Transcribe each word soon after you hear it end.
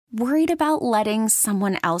Worried about letting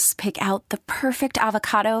someone else pick out the perfect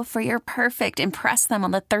avocado for your perfect impress them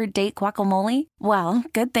on the third date guacamole? Well,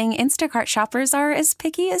 good thing Instacart shoppers are as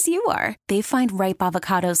picky as you are. They find ripe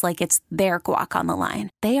avocados like it's their guac on the line.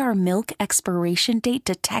 They are milk expiration date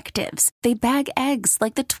detectives. They bag eggs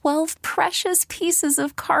like the 12 precious pieces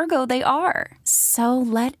of cargo they are. So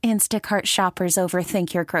let Instacart shoppers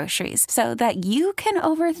overthink your groceries so that you can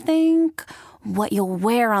overthink what you'll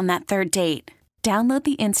wear on that third date. Download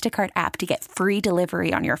the Instacart app to get free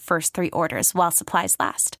delivery on your first 3 orders while supplies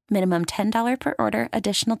last. Minimum $10 per order.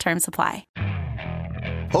 Additional terms apply.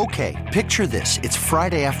 Okay, picture this. It's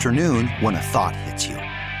Friday afternoon when a thought hits you.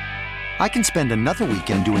 I can spend another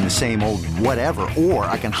weekend doing the same old whatever, or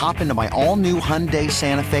I can hop into my all-new Hyundai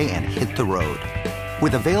Santa Fe and hit the road.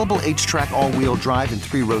 With available H-Track all-wheel drive and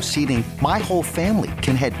 3-row seating, my whole family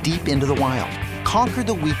can head deep into the wild. Conquer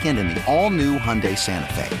the weekend in the all-new Hyundai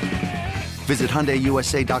Santa Fe. Visit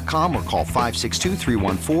HyundaiUSA.com or call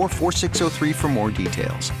 562-314-4603 for more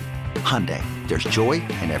details. Hyundai, there's joy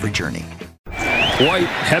in every journey. White,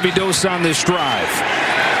 heavy dose on this drive.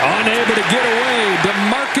 Unable to get away,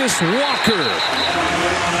 DeMarcus Walker.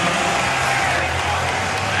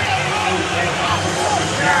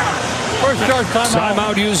 First yard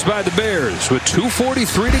timeout used by the Bears. With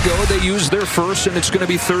 2:43 to go, they use their first, and it's going to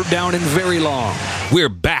be third down and very long. We're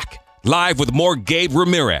back. Live with more Gabe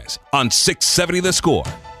Ramirez on 670 The Score.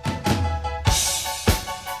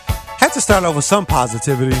 Had to start off with some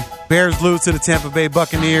positivity. Bears lose to the Tampa Bay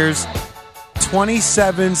Buccaneers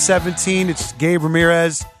 27-17. It's Gabe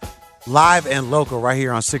Ramirez, live and local right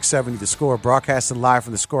here on 670 The Score, broadcasting live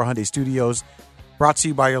from the Score Hyundai Studios, brought to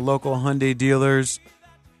you by your local Hyundai dealers.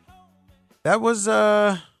 That was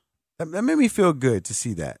that made me feel good to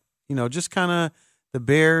see that. You know, just kind of the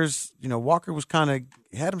Bears, you know, Walker was kind of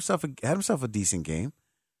had himself a decent game.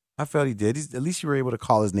 I felt he did. At least you were able to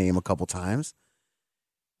call his name a couple times.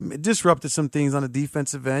 It disrupted some things on the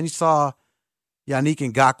defensive end. You saw Yannick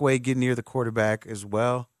Ngakoue get near the quarterback as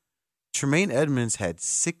well. Tremaine Edmonds had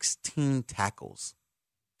 16 tackles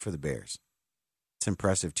for the Bears. It's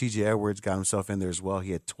impressive. T.J. Edwards got himself in there as well.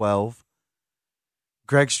 He had 12.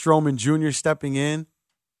 Greg Stroman Jr. stepping in.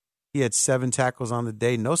 He had 7 tackles on the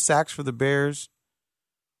day. No sacks for the Bears.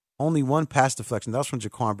 Only 1 pass deflection. That was from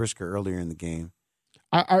Jaquan Brisker earlier in the game.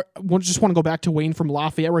 I just want to go back to Wayne from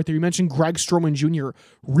Lafayette right there. You mentioned Greg Stroman Jr.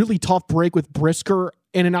 Really tough break with Brisker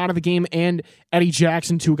in and out of the game, and Eddie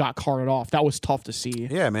Jackson, too, got carted off. That was tough to see.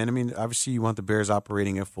 Yeah, man. I mean, obviously you want the Bears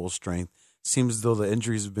operating at full strength. Seems as though the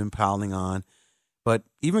injuries have been piling on. But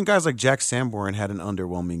even guys like Jack Sanborn had an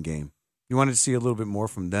underwhelming game. You wanted to see a little bit more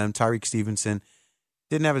from them. Tyreek Stevenson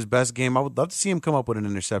didn't have his best game. I would love to see him come up with an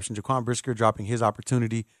interception. Jaquan Brisker dropping his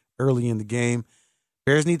opportunity early in the game.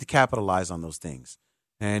 Bears need to capitalize on those things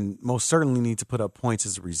and most certainly need to put up points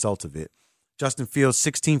as a result of it. Justin Fields,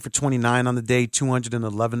 16 for 29 on the day,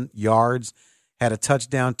 211 yards, had a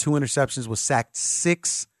touchdown, 2 interceptions, was sacked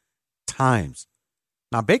 6 times.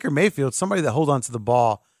 Now, Baker Mayfield, somebody that holds on to the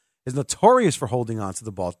ball, is notorious for holding on to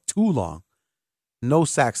the ball too long. No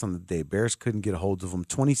sacks on the day. Bears couldn't get a hold of him.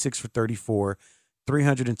 26 for 34,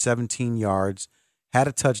 317 yards, had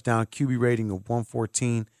a touchdown, QB rating of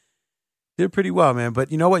 114. Did pretty well, man. But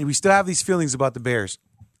you know what? We still have these feelings about the Bears,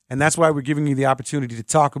 and that's why we're giving you the opportunity to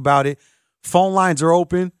talk about it. Phone lines are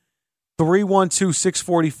open,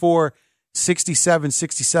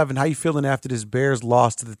 312-644-6767. How you feeling after this Bears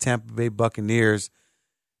loss to the Tampa Bay Buccaneers?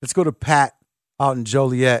 Let's go to Pat out in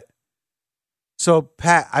Joliet. So,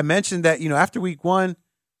 Pat, I mentioned that, you know, after week 1,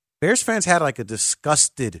 Bears fans had like a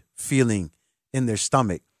disgusted feeling in their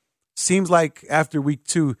stomach. Seems like after week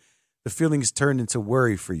 2, the feelings turned into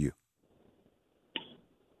worry for you.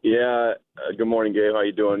 Yeah. Good morning, Gabe. How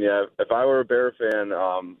you doing? Yeah. If I were a Bear fan,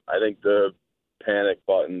 I think the panic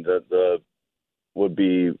button would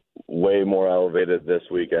be way more elevated this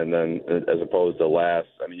weekend than as opposed to last.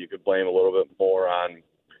 I mean, you could blame a little bit more on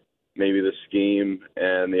maybe the scheme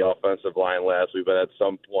and the offensive line last week, but at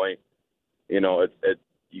some point, you know,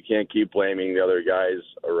 you can't keep blaming the other guys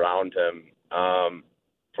around him. From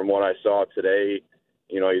what I saw today,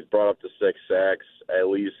 you know, he's brought up to 6 sacks. At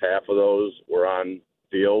least half of those were on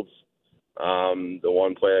Fields. The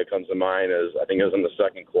one play that comes to mind is, I think it was in the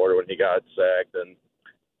second quarter when he got sacked, and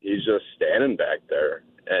he's just standing back there,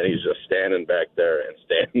 and he's just standing back there and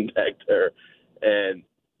standing back there. And,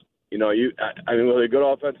 you know, I mean, with a good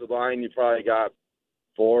offensive line, you probably got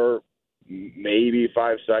 4, maybe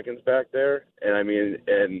 5 seconds back there. And, I mean,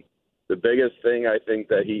 and the biggest thing I think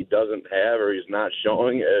that he doesn't have or he's not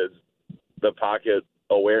showing is the pocket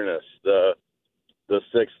awareness, the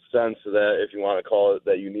sixth sense that, if you want to call it,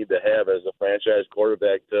 that you need to have as a franchise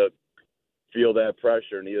quarterback to feel that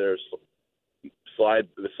pressure and either slide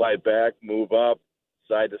back, move up,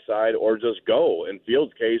 side to side, or just go. In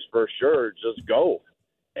Fields' case, for sure, just go.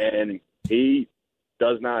 And he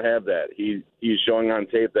does not have that. He's showing on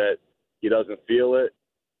tape that he doesn't feel it,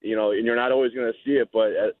 and you're not always going to see it,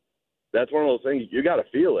 but that's one of those things you got to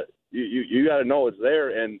feel it. You got to know it's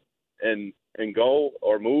there and go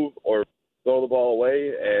or move or throw the ball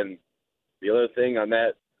away. And the other thing on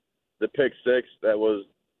that, the pick six, that was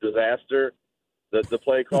disaster. The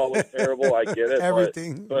play call was terrible. I get it.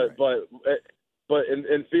 Everything. But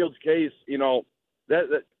in Fields' case,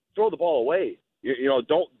 that throw the ball away.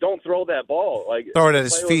 Don't throw that ball. Like, throw it at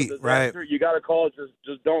his feet, right? You got to call it.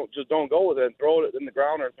 Just don't go with it and throw it in the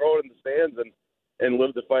ground or throw it in the stands and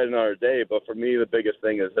live to fight another day. But for me, the biggest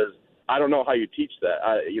thing is I don't know how you teach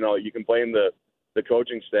that. You can blame the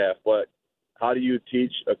coaching staff, but how do you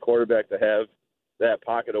teach a quarterback to have that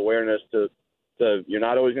pocket awareness to you're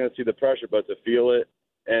not always going to see the pressure, but to feel it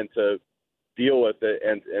and to deal with it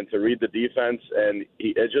and to read the defense. And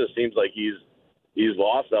it just seems like he's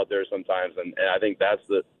lost out there sometimes. And I think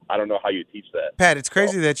I don't know how you teach that. Pat, it's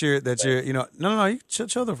crazy that you're, no, you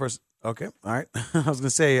chill there first. Okay. All right. I was going to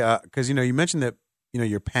say, cause you mentioned that,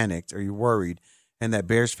 you're panicked or you're worried and that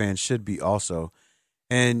Bears fans should be also.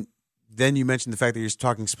 And then you mentioned the fact that you're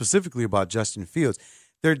talking specifically about Justin Fields.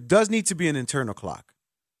 There does need to be an internal clock.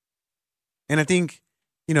 And I think,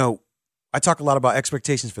 I talk a lot about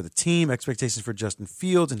expectations for the team, expectations for Justin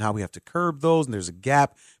Fields and how we have to curb those. And there's a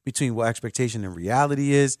gap between what expectation and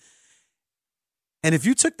reality is. And if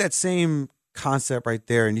you took that same concept right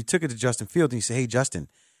there and you took it to Justin Fields and you say, hey, Justin,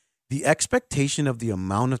 the expectation of the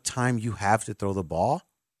amount of time you have to throw the ball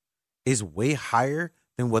is way higher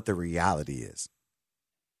than what the reality is.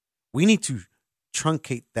 We need to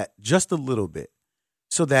truncate that just a little bit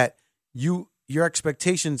so that your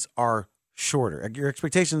expectations are shorter. Your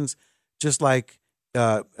expectations, just like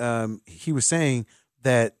he was saying,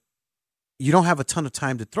 that you don't have a ton of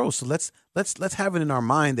time to throw. So let's have it in our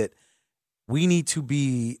mind that we need to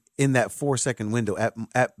be in that 4-second window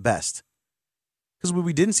at best. Because what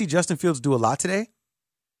we didn't see Justin Fields do a lot today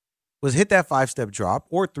was hit that 5-step drop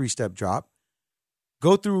or 3-step drop,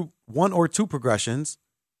 go through 1 or 2 progressions,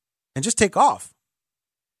 and just take off.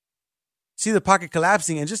 See the pocket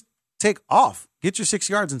collapsing and just take off. Get your 6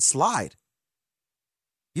 yards and slide.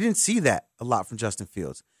 You didn't see that a lot from Justin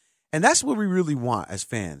Fields. And that's what we really want as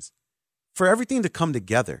fans, for everything to come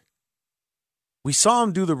together. We saw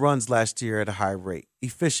him do the runs last year at a high rate,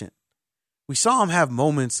 efficient. We saw him have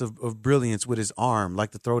moments of brilliance with his arm,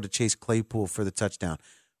 like the throw to Chase Claypool for the touchdown.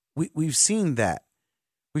 We've seen that.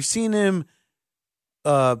 We've seen him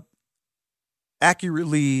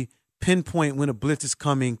accurately pinpoint when a blitz is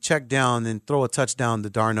coming, check down, and throw a touchdown to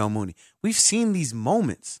Darnell Mooney. We've seen these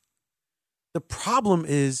moments. The problem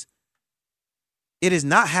is it is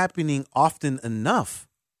not happening often enough.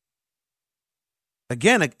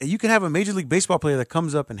 Again, you can have a Major League Baseball player that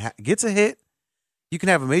comes up and gets a hit. You can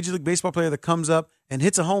have a Major League Baseball player that comes up and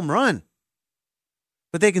hits a home run.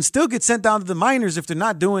 But they can still get sent down to the minors if they're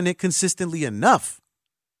not doing it consistently enough.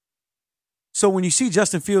 So when you see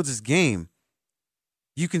Justin Fields' game,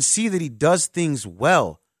 you can see that he does things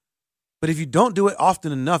well. But if you don't do it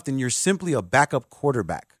often enough, then you're simply a backup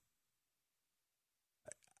quarterback.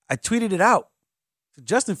 I tweeted it out.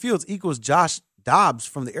 Justin Fields equals Josh Dobbs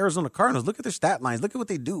from the Arizona Cardinals. Look at their stat lines. Look at what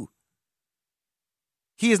they do.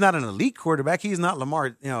 He is not an elite quarterback. He is not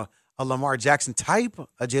a Lamar Jackson type,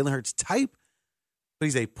 a Jalen Hurts type. But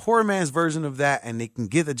he's a poor man's version of that, and they can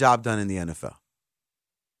get the job done in the NFL.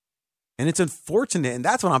 And it's unfortunate, and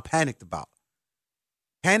that's what I'm panicked about.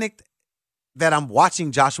 Panicked that I'm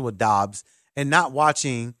watching Joshua Dobbs and not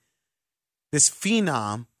watching this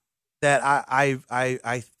phenom that I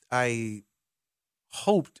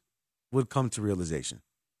hoped would come to realization.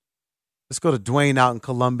 Let's go to Dwayne out in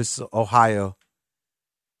Columbus, Ohio.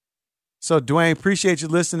 So, Dwayne, appreciate you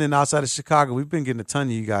listening outside of Chicago. We've been getting a ton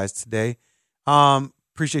of you guys today.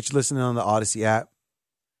 Appreciate you listening on the Odyssey app.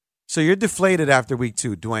 So you're deflated after week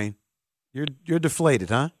 2, Dwayne. You're deflated,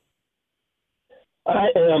 huh? I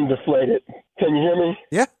am deflated. Can you hear me?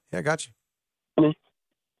 Yeah, I got you.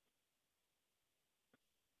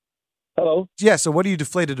 Hello? Yeah, so what are you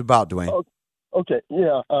deflated about, Dwayne? Oh, okay,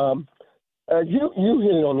 yeah. You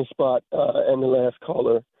hit it on the spot, and the last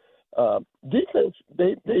caller. Defense,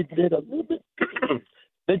 they did a little bit.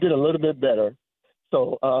 They did a little bit better.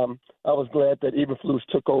 So I was glad that Eberflus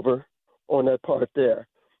took over on that part there.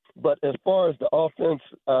 But as far as the offense,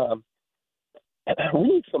 we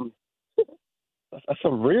need some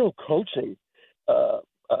real coaching.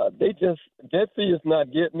 Getfie is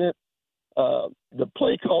not getting it. The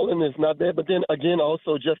play calling is not there. But then again,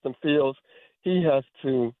 also Justin Fields he has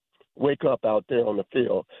to wake up out there on the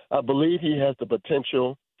field. I believe he has the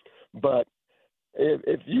potential, but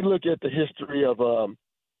if you look at the history of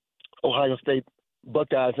Ohio State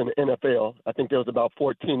Buckeyes in the NFL, I think there was about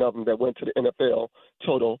 14 of them that went to the NFL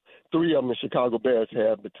total. 3 of them the Chicago Bears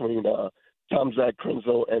have between Tom Zach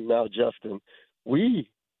Crenzo and now Justin. We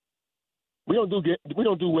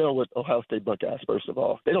don't do well with Ohio State Buckeyes. First of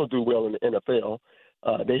all, they don't do well in the NFL.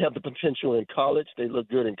 They have the potential in college. They look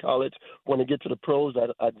good in college. When they get to the pros,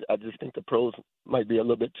 I just think the pros might be a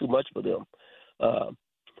little bit too much for them.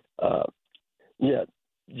 Yeah,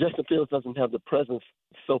 Justin Fields doesn't have the presence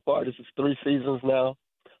so far. This is 3 seasons now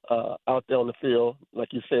out there on the field,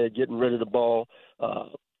 like you said, getting rid of the ball,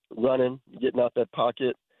 running, getting out that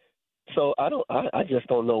pocket. So I just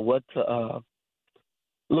don't know what to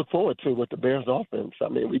look forward to with the Bears offense. I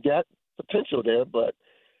mean, we got potential there, but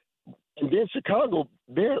and then Chicago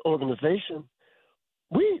Bear organization,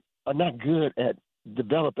 we are not good at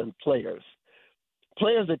developing players.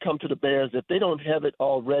 Players that come to the Bears, if they don't have it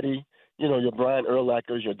already, you know, your Brian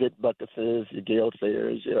Urlachers, your Dick Buckuses, your Gale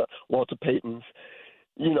Sayers, your Walter Paytons,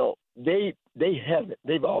 you know, they have it.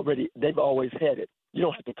 They've always had it. You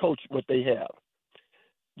don't have to coach what they have.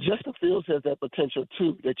 Justin Fields has that potential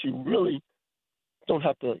too, that you really don't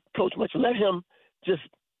have to coach much. Let him just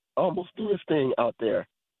almost do his thing out there.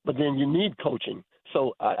 But then you need coaching.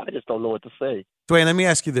 So I just don't know what to say. Dwayne, let me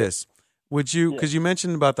ask you this. Would you, because you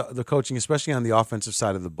mentioned about the coaching, especially on the offensive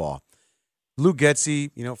side of the ball. Luke Getsy,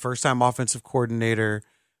 you know, first-time offensive coordinator.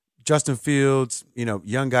 Justin Fields, you know,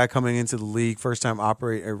 young guy coming into the league, first-time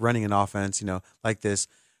running an offense, you know, like this.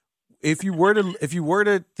 If you were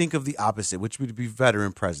to think of the opposite, which would be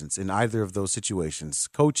veteran presence in either of those situations,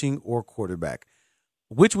 coaching or quarterback,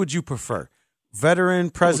 which would you prefer?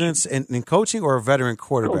 Veteran presence in coaching or a veteran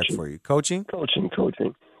quarterback for you? Coaching? Coaching.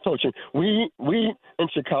 We in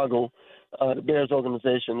Chicago, the Bears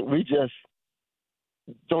organization, we just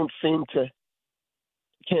don't seem to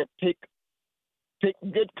can't pick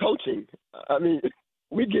good coaching. I mean,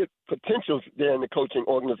 we get potentials there in the coaching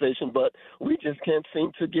organization, but we just can't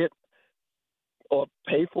seem to get or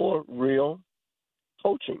pay for real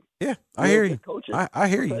coaching. Yeah, I hear you. I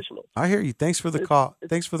hear you. I hear you. Thanks for the call.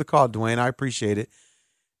 Thanks for the call, Dwayne. I appreciate it.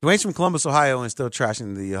 Dwayne's from Columbus, Ohio, and still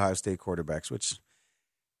trashing the Ohio State quarterbacks, which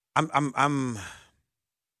I'm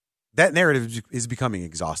that narrative is becoming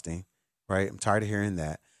exhausting, right? I'm tired of hearing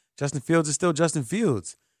that. Justin Fields is still Justin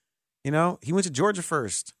Fields. You know, he went to Georgia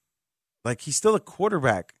first. Like, he's still a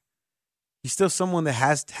quarterback. He's still someone that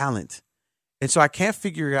has talent. And so I can't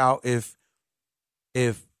figure out if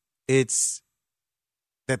it's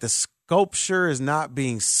that the sculpture is not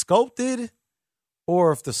being sculpted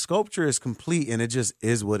or if the sculpture is complete and it just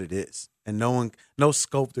is what it is. And no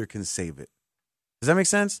sculptor can save it. Does that make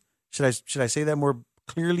sense? Should I say that more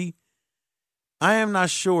clearly? I am not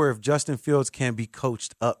sure if Justin Fields can be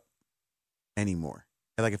coached up anymore.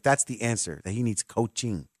 Like, if that's the answer, that he needs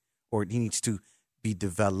coaching or he needs to be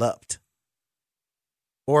developed.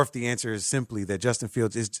 Or if the answer is simply that Justin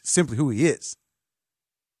Fields is simply who he is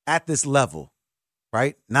at this level,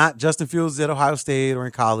 right? Not Justin Fields at Ohio State or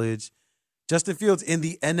in college. Justin Fields in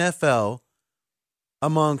the NFL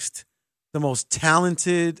amongst the most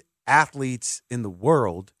talented athletes in the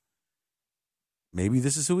world. Maybe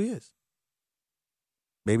this is who he is.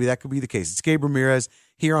 Maybe that could be the case. It's Gabe Ramirez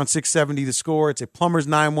here on 670 The Score. It's a Plumbers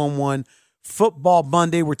 911 Football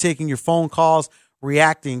Monday. We're taking your phone calls,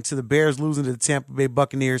 reacting to the Bears losing to the Tampa Bay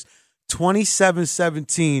Buccaneers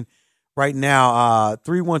 27-17 right now.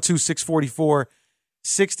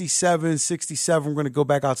 312-644-6767. We're going to go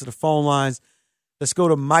back out to the phone lines. Let's go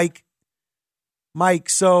to Mike.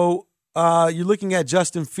 Mike, so you're looking at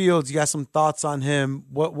Justin Fields. You got some thoughts on him.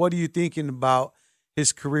 What are you thinking about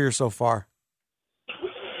his career so far?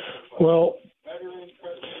 Well,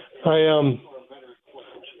 I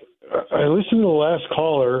listened to the last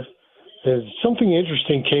caller, and something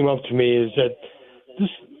interesting came up to me is that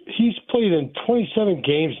he's played in 27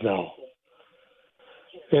 games now.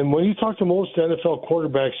 And when you talk to most NFL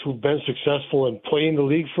quarterbacks who've been successful and played in the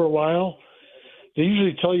league for a while, they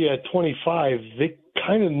usually tell you at 25 they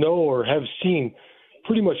kind of know or have seen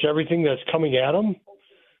pretty much everything that's coming at them.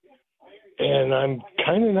 And I'm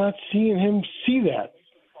kind of not seeing him see that.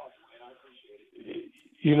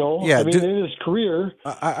 You know, yeah, I mean, in his career,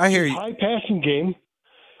 I hear you. His high passing game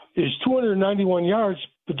is 291 yards,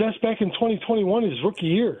 but that's back in 2021, his rookie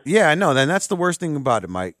year. Yeah, I know. And that's the worst thing about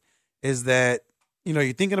it, Mike, is that, you know,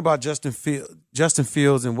 you're thinking about Justin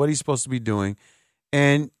Fields and what he's supposed to be doing,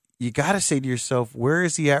 and you got to say to yourself, where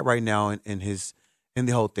is he at right now in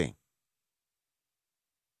the whole thing?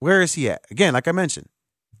 Where is he at? Again, like I mentioned,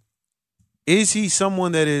 is he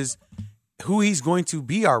someone that is who he's going to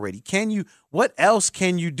be already. What else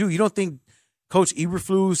can you do? You don't think Coach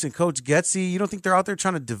Eberflus and Coach Getsy, you don't think they're out there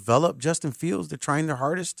trying to develop Justin Fields? They're trying their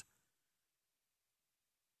hardest.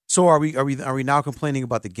 So are we now complaining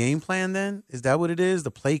about the game plan then? Is that what it is?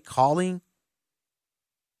 The play calling?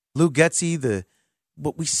 Luke Getsy,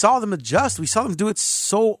 but we saw them adjust. We saw them do it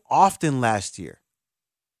so often last year.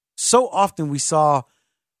 So often we saw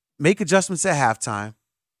make adjustments at halftime,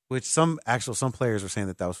 which some players were saying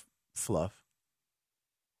that was fluff.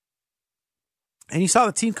 And you saw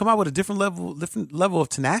the team come out with a different level of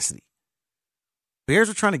tenacity. Bears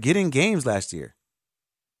were trying to get in games last year.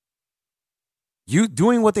 You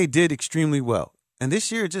doing what they did extremely well. And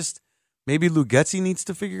this year, just maybe Luke Getsy needs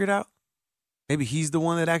to figure it out. Maybe he's the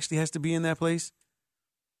one that actually has to be in that place.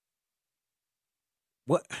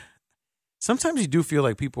 What? Sometimes you do feel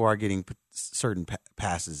like people are getting certain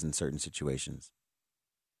passes in certain situations.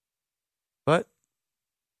 But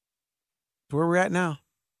where we're at now.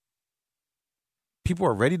 People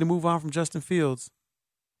are ready to move on from Justin Fields.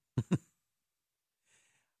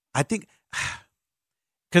 I think,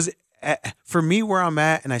 because for me, where I'm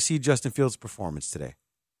at, and I see Justin Fields' performance today,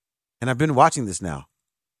 and I've been watching this now,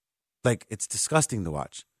 like it's disgusting to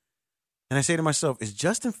watch. And I say to myself, is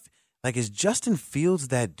Justin Fields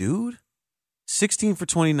that dude? 16 for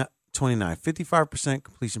 29, 55%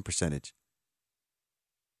 completion percentage,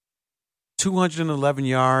 211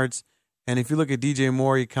 yards. And if you look at DJ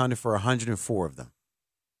Moore, he accounted for 104 of them.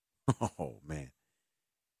 Oh, man.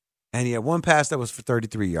 And he had one pass that was for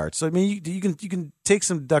 33 yards. So, I mean, you can take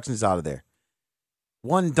some deductions out of there.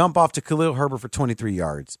 One dump off to Khalil Herbert for 23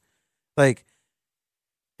 yards. Like,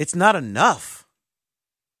 it's not enough.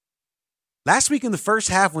 Last week in the first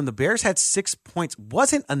half, when the Bears had 6 points,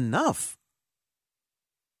 wasn't enough.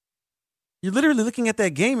 You're literally looking at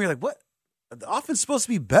that game. You're like, what? The offense is supposed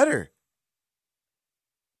to be better.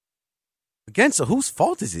 Again, so whose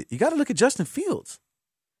fault is it? You got to look at Justin Fields.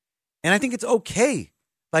 And I think it's okay.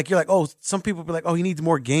 Like, you're like, oh, some people be like, oh, he needs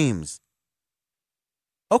more games.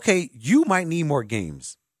 Okay, you might need more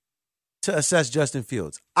games to assess Justin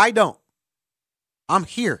Fields. I don't. I'm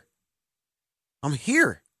here.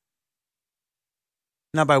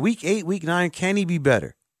 Now, by week 8, week 9, can he be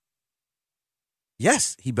better?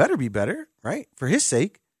 Yes, he better be better, right? For his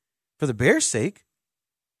sake, for the Bears' sake.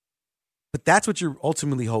 But that's what you're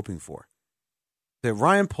ultimately hoping for. That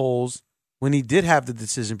Ryan Poles, when he did have the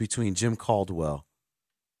decision between Jim Caldwell,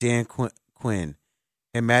 Dan Quinn,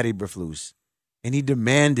 and Matt Eberflus, and he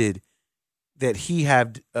demanded that he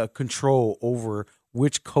have control over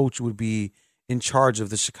which coach would be in charge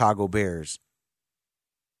of the Chicago Bears.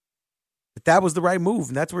 That was the right move,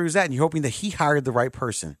 and that's where he was at. And you're hoping that he hired the right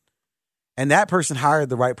person. And that person hired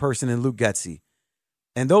the right person in Luke Getsy.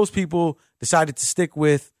 And those people decided to stick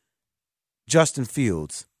with Justin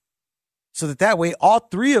Fields. So that way, all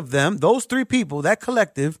three of them, those three people, that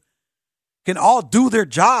collective, can all do their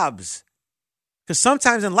jobs. Because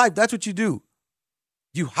sometimes in life, that's what you do.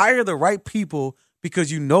 You hire the right people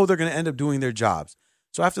because you know they're going to end up doing their jobs.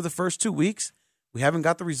 So after the first 2 weeks, we haven't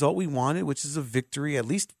got the result we wanted, which is a victory, at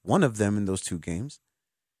least one of them in those 2 games.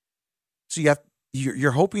 So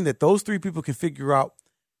you're hoping that those 3 people can figure out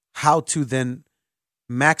how to then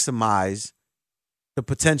maximize the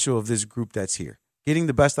potential of this group that's here. Getting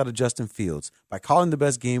the best out of Justin Fields by calling the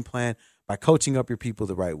best game plan, by coaching up your people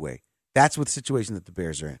the right way. That's what the situation that the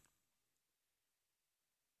Bears are in.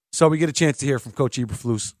 So we get a chance to hear from Coach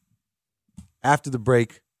Eberflus after the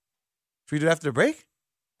break. Should we do it after the break?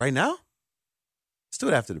 Right now? Let's do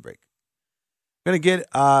it after the break. We're going to get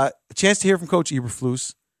a chance to hear from Coach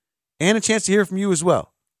Eberflus and a chance to hear from you as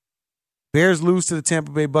well. Bears lose to the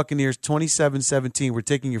Tampa Bay Buccaneers 27-17. We're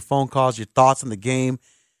taking your phone calls, your thoughts on the game,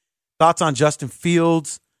 thoughts on Justin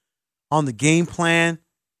Fields, on the game plan.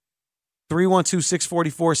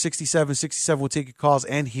 312-644-6767. We'll take your calls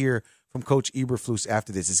and hear from Coach Eberflus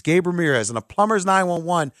after this. It's Gabe Ramirez on a Plumbers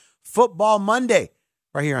 911 Football Monday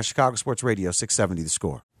right here on Chicago Sports Radio 670 The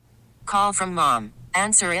Score. Call from mom.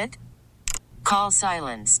 Answer it. Call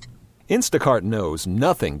silenced. Instacart knows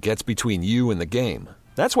nothing gets between you and the game.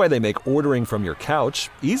 That's why they make ordering from your couch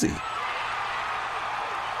easy.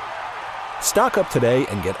 Stock up today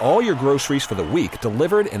and get all your groceries for the week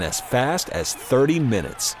delivered in as fast as 30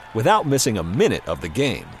 minutes without missing a minute of the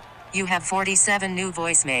game. You have 47 new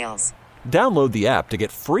voicemails. Download the app to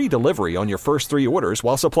get free delivery on your first 3 orders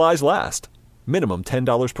while supplies last. Minimum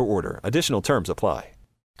 $10 per order. Additional terms apply.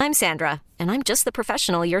 I'm Sandra, and I'm just the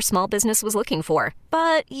professional your small business was looking for.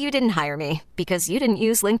 But you didn't hire me because you didn't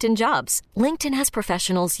use LinkedIn Jobs. LinkedIn has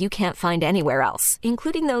professionals you can't find anywhere else,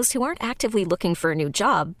 including those who aren't actively looking for a new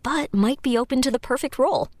job, but might be open to the perfect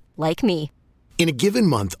role, like me. In a given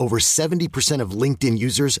month, over 70% of LinkedIn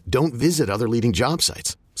users don't visit other leading job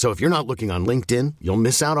sites. So if you're not looking on LinkedIn, you'll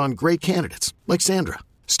miss out on great candidates like Sandra.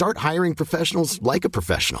 Start hiring professionals like a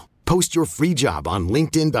professional. Post your free job on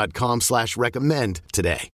linkedin.com/recommend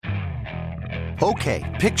today.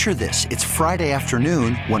 Okay, picture this. It's Friday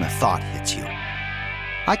afternoon when a thought hits you.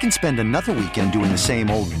 I can spend another weekend doing the same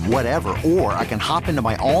old whatever, or I can hop into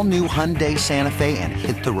my all-new Hyundai Santa Fe and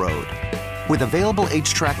hit the road. With available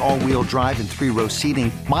H-Track all-wheel drive and 3-row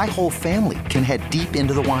seating, my whole family can head deep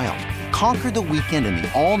into the wild. Conquer the weekend in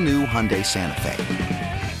the all-new Hyundai Santa Fe.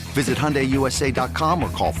 Visit HyundaiUSA.com or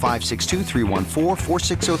call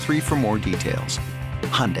 562-314-4603 for more details.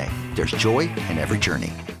 Hyundai, there's joy in every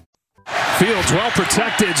journey. Fields well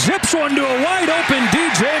protected, zips one to a wide open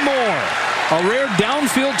DJ Moore. A rare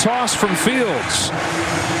downfield toss from Fields.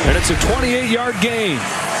 And it's a 28-yard gain.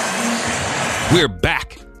 We're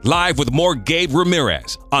back, live with more Gabe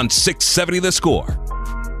Ramirez on 670 The Score.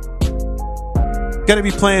 Going to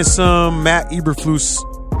be playing some Matt Eberflus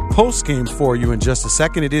post game for you in just a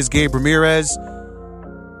second. It is Gabe Ramirez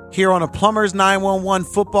here on a Plumbers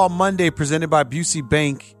 911 Football Monday presented by Busey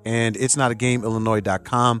Bank and It's Not a Game,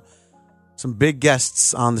 Illinois.com. Some big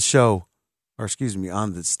guests on the show, or excuse me,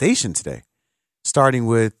 on the station today. Starting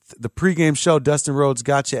with the pregame show, Dustin Rhodes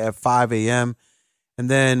got you at 5 a.m. And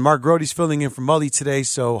then Mark Grote's filling in for Mully today.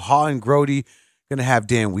 So Haw and Grote going to have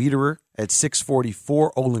Dan Wiederer at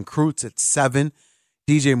 6:44. Olin Kreutz at 7.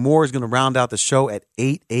 DJ Moore is going to round out the show at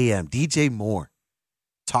 8 a.m. DJ Moore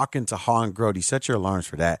talking to Haw and Grote. Set your alarms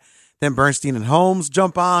for that. Then Bernstein and Holmes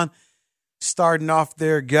jump on, starting off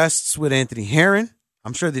their guests with Anthony Herron.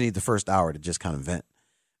 I'm sure they need the first hour to just kind of vent.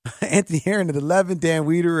 Anthony Herron at 11. Dan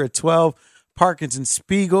Wiederer at 12. Parkins and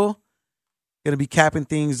Spiegel going to be capping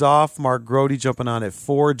things off. Mark Grote jumping on at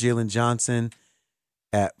 4. Jalen Johnson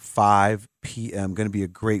at 5 p.m. Going to be a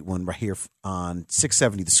great one right here on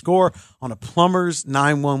 670 The Score on a Plumbers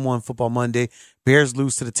 911 Football Monday. Bears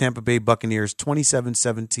lose to the Tampa Bay Buccaneers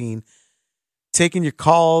 27-17. Taking your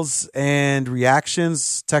calls and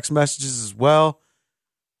reactions, text messages as well.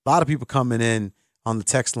 A lot of people coming in on the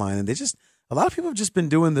text line, and a lot of people have just been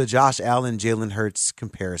doing the Josh Allen, Jalen Hurts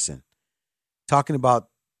comparison. Talking about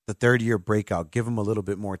the third-year breakout. Give him a little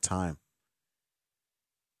bit more time.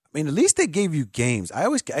 I mean, at least they gave you games. I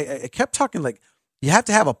kept talking like you have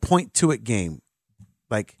to have a point to it game.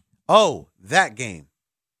 Like, oh, that game.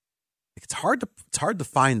 It's hard to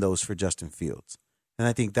find those for Justin Fields. And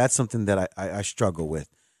I think that's something that I struggle with.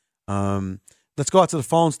 Let's go out to the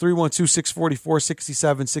phones.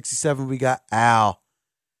 312-644-6767. We got Al.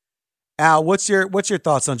 Al, what's your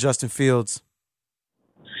thoughts on Justin Fields?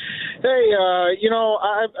 Hey,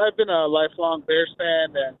 I've been a lifelong Bears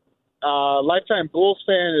fan and lifetime Bulls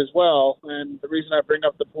fan as well. And the reason I bring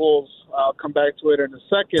up the Bulls, I'll come back to it in a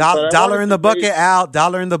second. Dollar in the bucket, Al.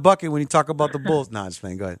 Dollar in the bucket when you talk about the Bulls. Nah, just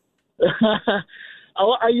playing. Go ahead.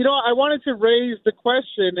 I wanted to raise the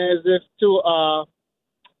question as if to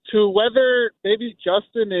whether maybe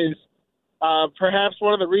Justin is perhaps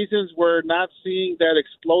one of the reasons we're not seeing that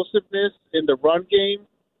explosiveness in the run game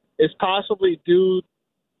is possibly due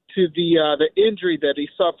to the injury that he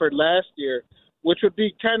suffered last year, which would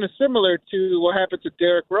be kind of similar to what happened to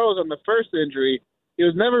Derrick Rose on the first injury. He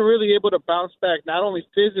was never really able to bounce back, not only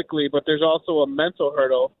physically, but there's also a mental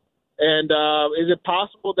hurdle. And is it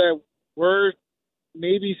possible that we're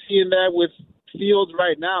maybe seeing that with Fields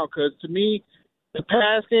right now? Because to me, the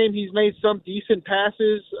pass game, he's made some decent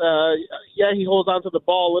passes. He holds onto the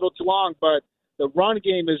ball a little too long, but the run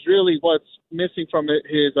game is really what's missing from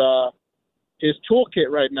his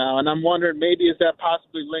toolkit right now. And I'm wondering, maybe is that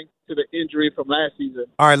possibly linked to the injury from last season?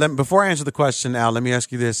 All right, before I answer the question, Al, let me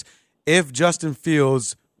ask you this. If Justin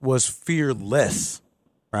Fields was fearless,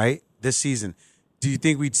 right, this season, do you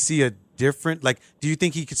think we'd see a different, do you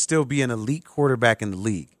think he could still be an elite quarterback in the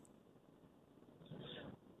league?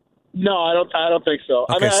 No, I don't think so.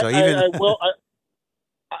 Okay,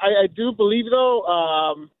 I do believe, though,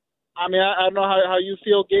 I don't know how you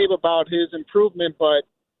feel, Gabe, about his improvement, but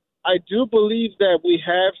I do believe that we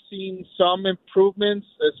have seen some improvements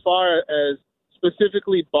as far as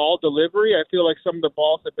specifically ball delivery. I feel like some of the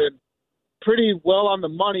balls have been pretty well on the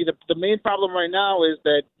money. The main problem right now is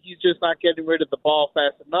that he's just not getting rid of the ball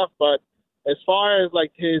fast enough. But as far as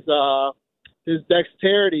his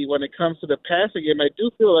dexterity when it comes to the passing game, I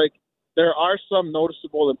do feel like there are some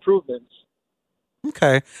noticeable improvements.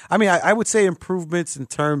 Okay. I would say improvements in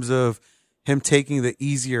terms of him taking the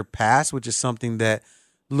easier pass, which is something that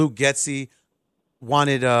Luke Getsy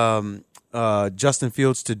wanted Justin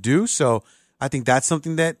Fields to do. So I think that's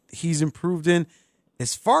something that he's improved in.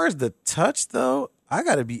 As far as the touch, though, I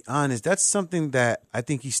got to be honest. That's something that I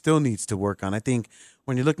think he still needs to work on. I think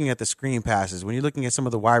when you're looking at the screen passes, when you're looking at some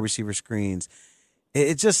of the wide receiver screens,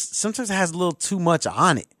 it just sometimes it has a little too much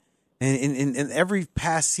on it. And every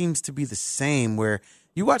pass seems to be the same, where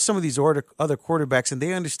you watch some of these other quarterbacks and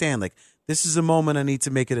they understand, like, this is a moment I need to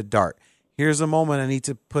make it a dart. Here's a moment I need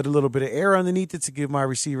to put a little bit of air underneath it to give my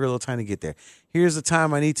receiver a little time to get there. Here's a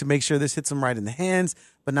time I need to make sure this hits him right in the hands,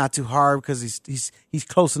 but not too hard because he's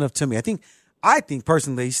close enough to me. I think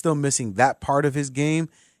personally he's still missing that part of his game,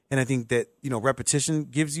 and I think that, repetition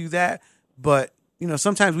gives you that. But,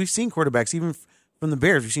 sometimes we've seen quarterbacks, even from the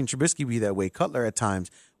Bears, we've seen Trubisky be that way, Cutler at times,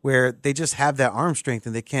 where they just have that arm strength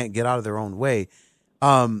and they can't get out of their own way.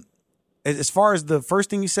 As far as the first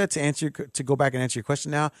thing you said, to go back and answer your question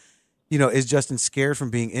now, is Justin scared from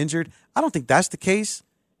being injured? I don't think that's the case.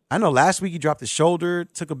 I know last week he dropped his shoulder,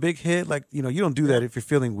 took a big hit. Like, you don't do that if you're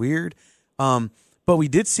feeling weird. But we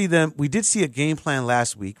did see a game plan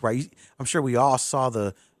last week, right? I'm sure we all saw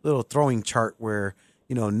the little throwing chart where,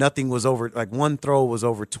 nothing was over, like one throw was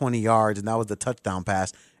over 20 yards, and that was the touchdown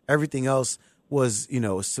pass. Everything else was,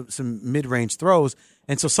 some mid-range throws.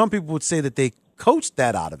 And so some people would say that they coached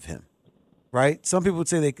that out of him, right? Some people would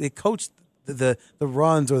say they coached the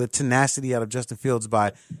runs or the tenacity out of Justin Fields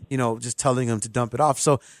by, just telling him to dump it off.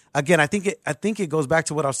 So again, I think it goes back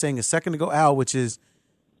to what I was saying a second ago, Al, which is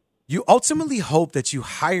you ultimately hope that you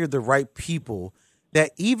hire the right people,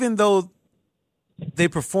 that even though they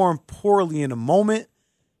perform poorly in a moment,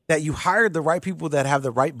 that you hired the right people that have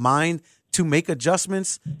the right mind to make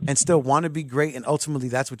adjustments and still want to be great. And ultimately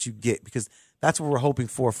that's what you get, because that's what we're hoping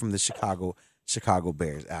for from the Chicago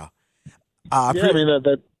Bears, Al. Great.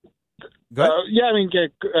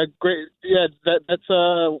 Yeah, that's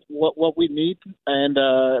what we need. And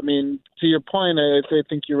to your point, I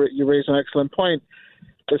think you raised an excellent point.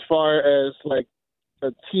 As far as like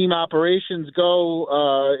the team operations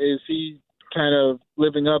go, is he kind of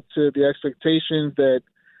living up to the expectations that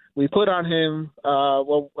we put on him?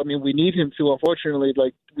 We need him to. Unfortunately,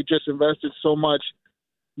 like, we just invested so much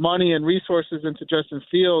money and resources into Justin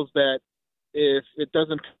Fields that if it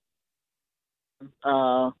doesn't,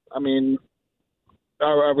 are we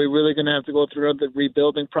really going to have to go through the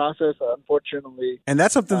rebuilding process? Unfortunately, and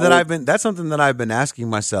that's something that I've been asking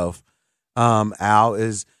myself, Al,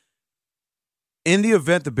 is in the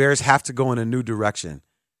event the Bears have to go in a new direction,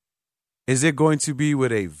 is it going to be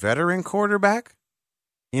with a veteran quarterback?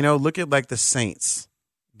 Look at like the Saints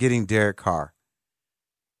getting Derek Carr.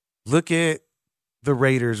 Look at the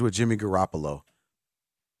Raiders with Jimmy Garoppolo.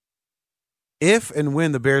 If and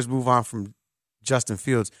when the Bears move on from Justin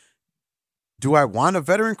Fields, do I want a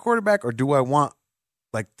veteran quarterback, or do I want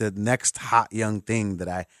like the next hot young thing that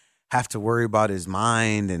I have to worry about his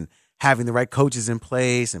mind and having the right coaches in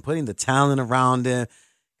place and putting the talent around him?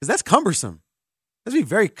 Because that's cumbersome. Let's be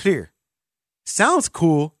very clear. Sounds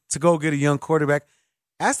cool to go get a young quarterback.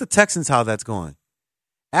 Ask the Texans how that's going.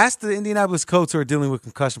 Ask the Indianapolis Colts who are dealing with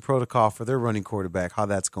concussion protocol for their running quarterback how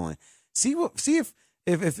that's going. See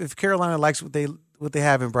if Carolina likes what they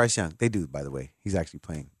have in Bryce Young. They do, by the way. He's actually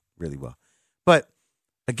playing really well. But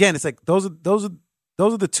again, it's like those are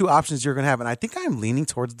the two options you're going to have, and I think I'm leaning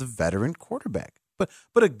towards the veteran quarterback, but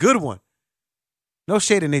a good one. No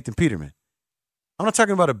shade to Nathan Peterman. I'm not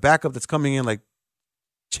talking about a backup that's coming in like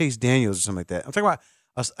Chase Daniels or something like that. I'm talking about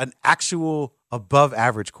an actual above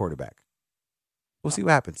average quarterback. We'll see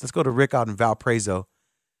what happens. Let's go to Rick out in Valparaiso.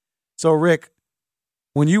 So, Rick,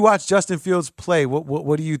 when you watch Justin Fields play,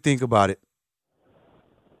 what do you think about it?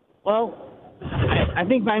 Well, I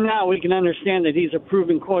think by now we can understand that he's a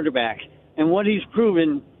proven quarterback, and what he's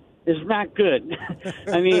proven is not good.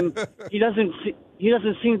 He doesn't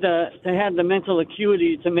seem to have the mental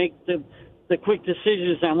acuity to make the quick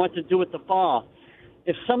decisions on what to do with the ball.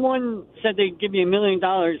 If someone said they'd give me $1 million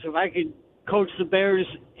if I could coach the Bears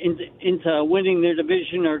into winning their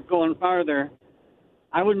division or going farther,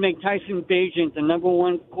 I would make Tyson Bagent the number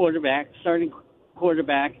one quarterback, starting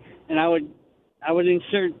quarterback, and I would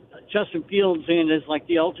insert Justin Fields in as like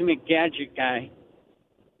the ultimate gadget guy,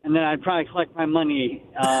 and then I'd probably collect my money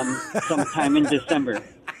sometime in December.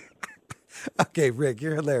 Okay, Rick,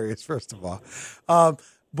 you're hilarious. First of all,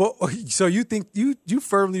 but so you think you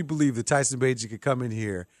firmly believe that Tyson Bagent could come in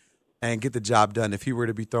here and get the job done if he were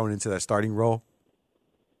to be thrown into that starting role?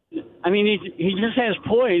 He just has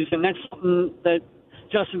poise, and that's something that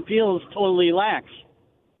Justin Fields totally lacks.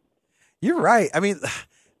 You're right.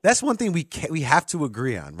 That's one thing we have to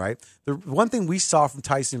agree on, right? The one thing we saw from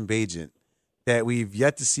Tyson Bagent that we've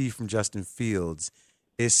yet to see from Justin Fields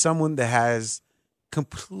is someone that has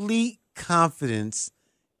complete confidence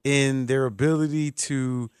in their ability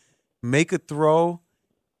to make a throw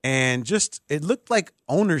And just it looked like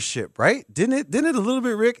ownership, right? Didn't it a little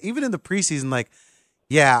bit, Rick? Even in the preseason, like,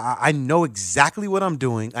 yeah, I know exactly what I'm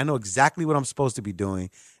doing. I know exactly what I'm supposed to be doing,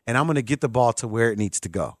 and I'm going to get the ball to where it needs to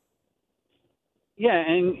go. Yeah,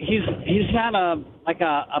 and he's got a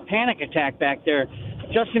panic attack back there.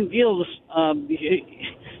 Justin Fields,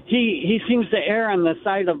 he seems to err on the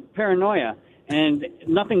side of paranoia, and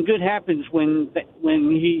nothing good happens when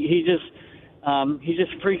he just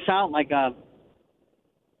freaks out like a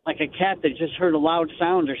cat that just heard a loud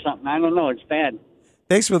sound or something. I don't know. It's bad.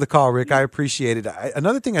 Thanks for the call, Rick. I appreciate it.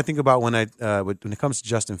 Another thing I think about when it comes to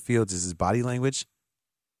Justin Fields is his body language,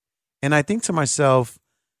 and I think to myself,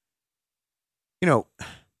 I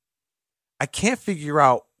can't figure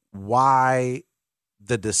out why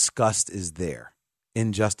the disgust is there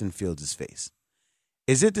in Justin Fields' face.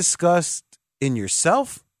 Is it disgust in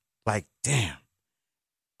yourself? Like, damn,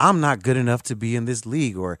 I'm not good enough to be in this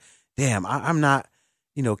league, or damn, I'm not,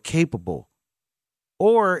 capable.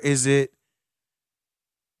 Or is it,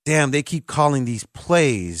 damn, they keep calling these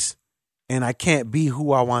plays and I can't be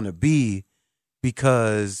who I want to be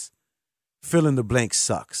because fill in the blank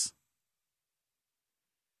sucks.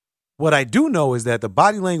 What I do know is that the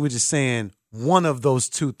body language is saying one of those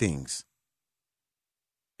two things.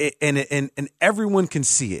 And everyone can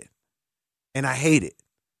see it. And I hate it.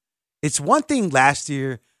 It's one thing last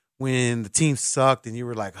year when the team sucked and you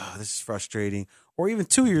were like, oh, this is frustrating. Or even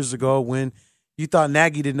 2 years ago when you thought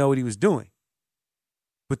Nagy didn't know what he was doing.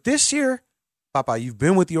 But this year, Papa, you've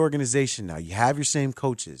been with the organization now. You have your same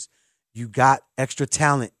coaches. You got extra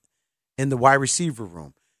talent in the wide receiver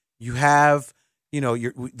room. You have,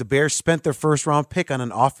 the Bears spent their first round pick on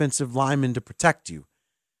an offensive lineman to protect you.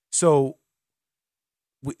 So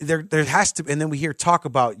there has to, and then we hear talk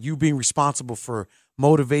about you being responsible for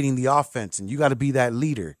motivating the offense and you got to be that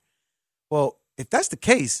leader. Well, if that's the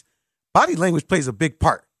case, body language plays a big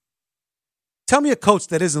part. Tell me a coach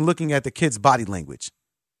that isn't looking at the kid's body language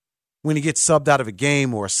when he gets subbed out of a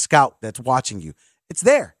game or a scout that's watching you. It's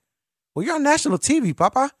there. Well, you're on national TV,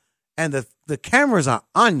 Papa, and the cameras are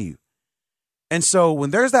on you. And so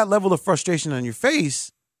when there's that level of frustration on your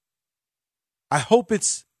face, I hope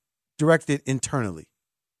it's directed internally.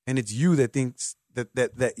 And it's you that thinks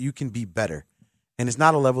that you can be better. And it's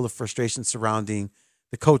not a level of frustration surrounding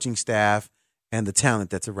the coaching staff and the talent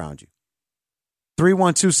that's around you.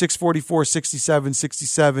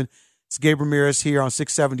 312-644-6767. It's Gabe Ramirez here on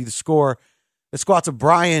 670 The Score. Let's go out to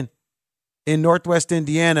Brian in Northwest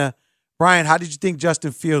Indiana. Brian, how did you think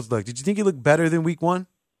Justin Fields looked? Did you think he looked better than week one?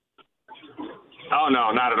 Oh,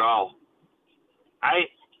 no, not at all. I've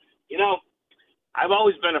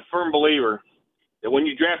always been a firm believer that when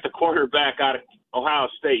you draft a quarterback out of Ohio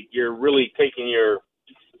State, you're really taking your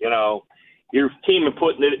team and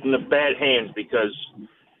putting it in the bad hands because,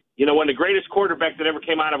 when the greatest quarterback that ever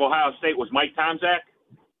came out of Ohio State was Mike Tomczak,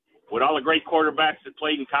 with all the great quarterbacks that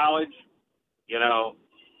played in college,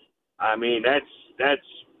 that's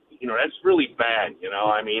really bad,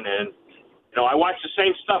 I watch the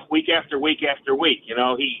same stuff week after week after week. He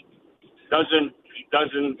doesn't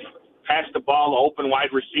pass the ball to open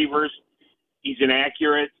wide receivers. He's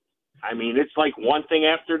inaccurate. It's like one thing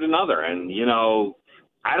after another. And,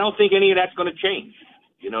 I don't think any of that's going to change.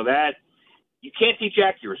 That you can't teach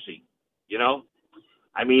accuracy, and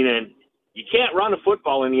you can't run a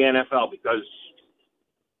football in the NFL because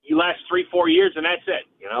you last 3-4 years and that's it.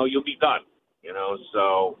 You'll be done.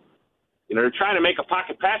 So, they're trying to make a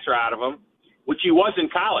pocket passer out of him, which he was in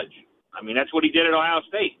college. That's what he did at Ohio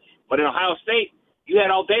State. But in Ohio State, you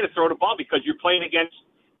had all day to throw the ball because you're playing against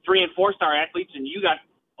 3- and 4-star athletes, and you got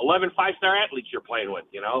 11 5-star athletes you're playing with,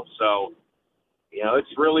 So,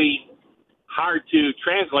 it's really hard to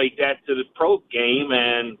translate that to the pro game,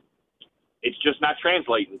 and it's just not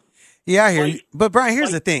translating. Yeah, I hear you. But, Brian,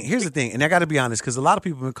 here's the thing, and I got to be honest, because a lot of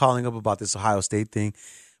people have been calling up about this Ohio State thing,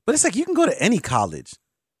 but it's like you can go to any college.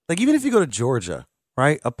 Like, even if you go to Georgia,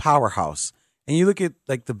 right, a powerhouse, and you look at,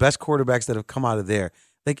 like, the best quarterbacks that have come out of there,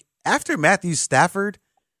 like, after Matthew Stafford,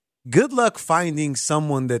 good luck finding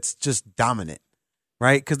someone that's just dominant,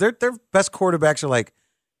 right? Because their best quarterbacks are, like,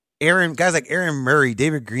 guys like Aaron Murray,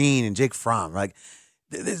 David Green, and Jake Fromm. Like,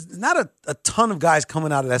 there's not a ton of guys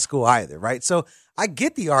coming out of that school either, right? So I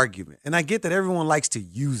get the argument, and I get that everyone likes to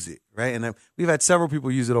use it, right? And we've had several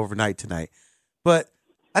people use it overnight tonight, but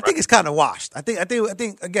I think it's kind of washed. I think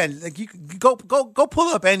again, like you go pull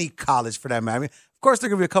up any college for that matter. Of course, there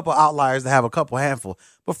are gonna be a couple outliers that have a couple handful,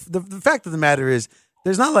 but the fact of the matter is,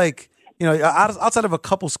 there's not like outside of a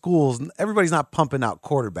couple schools, everybody's not pumping out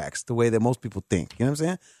quarterbacks the way that most people think. You know what I'm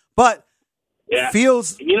saying? But yeah,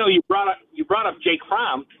 Fields. You brought up Jake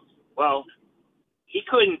Fromm. Well, he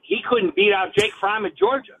couldn't beat out Jake Fromm at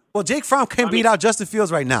Georgia. Well, Jake Fromm can't beat out Justin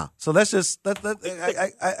Fields right now. So let's just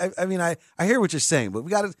I hear what you're saying, but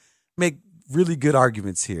we got to make really good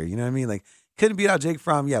arguments here. You know what I mean? Like, couldn't beat out Jake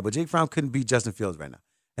Fromm, yeah, but Jake Fromm couldn't beat Justin Fields right now.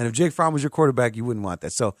 And if Jake Fromm was your quarterback, you wouldn't want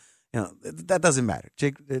that. So, that doesn't matter.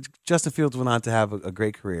 Justin Fields went on to have a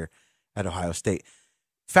great career at Ohio State.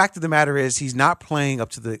 Fact of the matter is, he's not playing up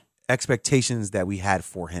to the expectations that we had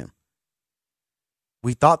for him.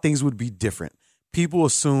 We thought things would be different. People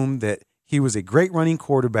assumed that he was a great running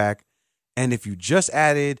quarterback, and if you just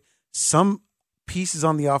added some pieces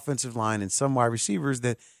on the offensive line and some wide receivers,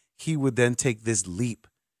 that he would then take this leap.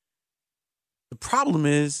 The problem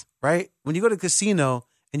is, right, when you go to the casino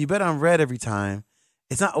and you bet on red every time,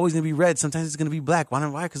 it's not always going to be red. Sometimes it's going to be black.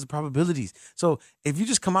 Why? Because of probabilities. So if you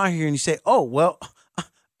just come out here and you say, oh, well,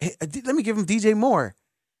 let me give him DJ Moore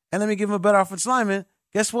and let me give him a better offensive lineman,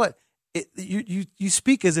 guess what? You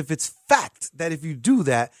speak as if it's fact that if you do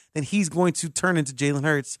that, then he's going to turn into Jalen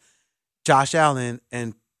Hurts, Josh Allen,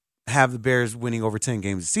 and have the Bears winning over 10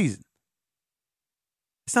 games a season.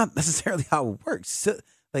 It's not necessarily how it works.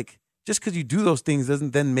 Like, just because you do those things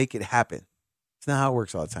doesn't then make it happen. It's not how it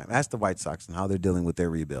works all the time. Ask the White Sox and how they're dealing with their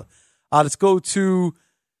rebuild. Let's go to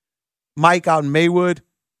Mike out in Maywood.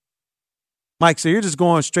 Mike, so you're just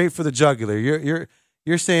going straight for the jugular.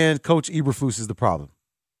 You're saying Coach Eberflus is the problem.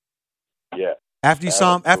 Yeah. After you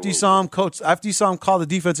saw him call the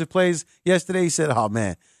defensive plays yesterday, he said, "Oh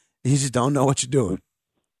man, you just don't know what you're doing."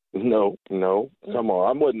 No. Come on,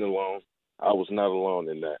 I wasn't alone. I was not alone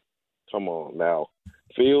in that. Come on now.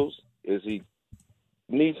 Fields, is he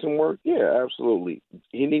need some work? Yeah, absolutely.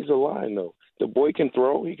 He needs a line though. The boy can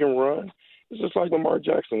throw, he can run. It's just like Lamar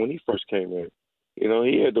Jackson when he first came in.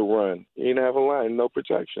 He had to run. He didn't have a line, no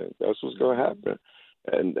protection. That's what's going to happen.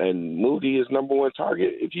 And Moody is number one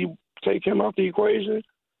target. If you take him out the equation,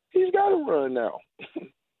 he's got to run now.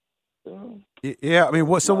 Yeah, I mean,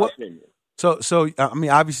 what? So what? So I mean,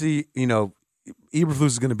 obviously, Eberflus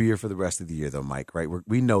is going to be here for the rest of the year, though, Mike. Right?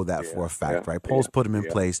 We know that for a fact, right? Poles put him in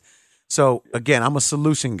place. So again, I'm a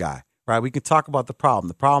solution guy, right? We can talk about the problem.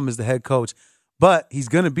 The problem is the head coach, but he's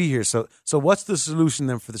going to be here. So what's the solution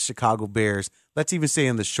then for the Chicago Bears? Let's even say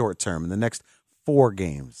in the short term, in the next 4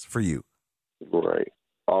 games for you. Right.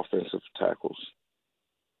 Offensive tackles.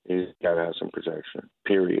 He's got to have some protection,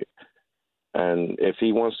 period. And if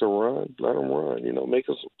he wants to run, let him run. Make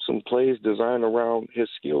us some plays designed around his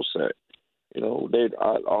skill set. They're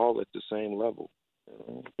all at the same level.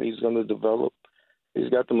 He's going to develop. He's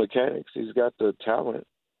got the mechanics. He's got the talent.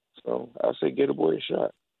 So I say get a boy a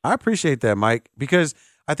shot. I appreciate that, Mike, because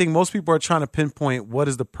I think most people are trying to pinpoint what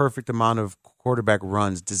is the perfect amount of quarterback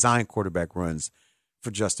runs, design quarterback runs for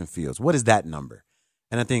Justin Fields. What is that number?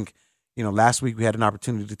 And I think, last week we had an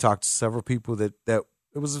opportunity to talk to several people that it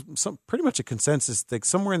was pretty much a consensus, like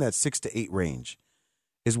somewhere in that 6 to 8 range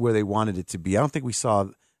is where they wanted it to be. I don't think we saw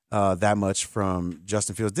that much from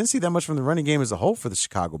Justin Fields. Didn't see that much from the running game as a whole for the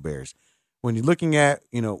Chicago Bears. When you're looking at,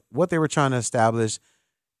 what they were trying to establish,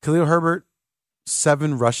 Khalil Herbert,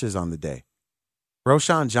 7 rushes on the day.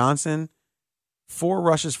 Roschon Johnson, 4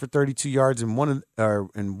 rushes for 32 yards and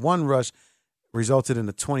one rush resulted in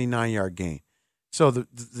a 29-yard gain. So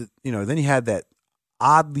then you had that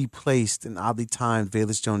oddly placed and oddly timed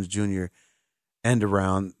Velus Jones Jr. end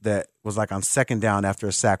around that was like on second down after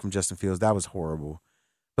a sack from Justin Fields. That was horrible.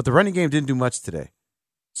 But the running game didn't do much today.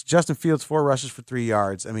 So Justin Fields, 4 rushes for 3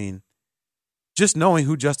 yards. I mean, just knowing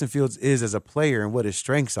who Justin Fields is as a player and what his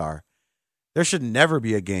strengths are, there should never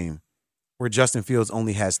be a game where Justin Fields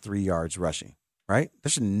only has 3 yards rushing, right? There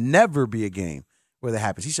should never be a game where that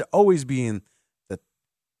happens. He should always be in the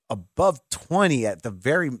above 20 at the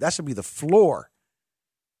that should be the floor.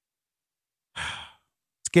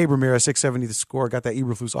 It's Gabe Ramirez, 670 The Score. Got that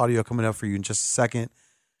Eberflus audio coming up for you in just a second.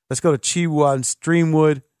 Let's go to Chiwa and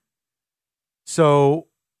Streamwood. So,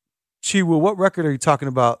 Chiwa, what record are you talking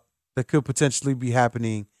about that could potentially be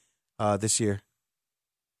happening this year?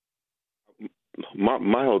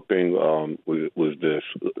 My whole thing was this.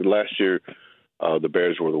 Last year, the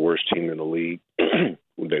Bears were the worst team in the league.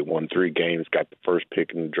 They won 3 games, got the first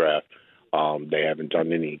pick in the draft. They haven't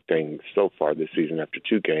done anything so far this season after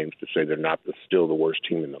 2 games to say they're not still the worst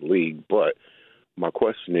team in the league. But my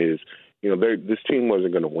question is, this team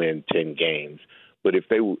wasn't going to win 10 games. But if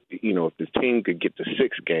if this team could get to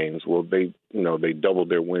 6 games, well, they doubled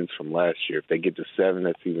their wins from last year. If they get to 7,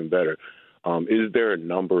 that's even better. Is there a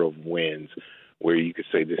number of wins where you could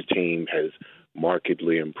say this team has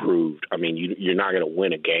markedly improved? I mean, you're not going to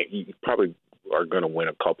win a game. You probably are going to win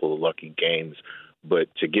a couple of lucky games, but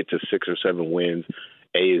to get to 6 or 7 wins,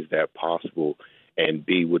 A, is that possible? And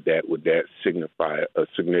B, would that signify a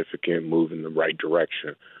significant move in the right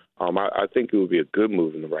direction? I think it would be a good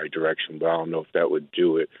move in the right direction, but I don't know if that would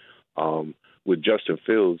do it. With Justin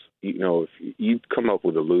Fields, if you come up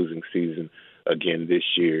with a losing season again this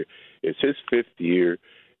year, it's his fifth year.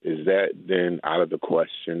 Is that then out of the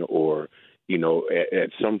question? Or, at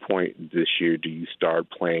some point this year, do you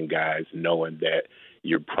start playing guys knowing that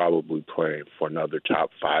you're probably playing for another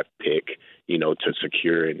top 5 pick, to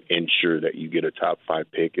secure and ensure that you get a top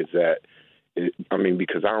 5 pick? Because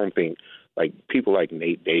I don't think, like, people like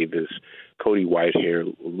Nate Davis, Cody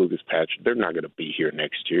Whitehair, Lucas Patrick, they're not going to be here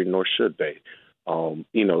next year, nor should they. So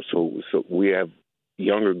we have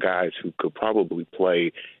younger guys who could probably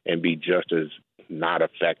play and be just as not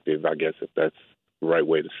effective, I guess, if that's the right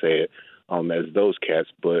way to say it, as those cats,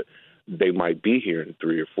 but they might be here in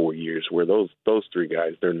 3 or 4 years, where those 3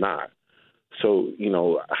 guys, they're not. So,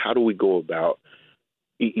 how do we go about,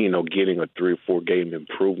 getting a 3 or 4 game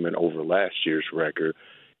improvement over last year's record?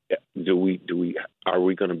 Are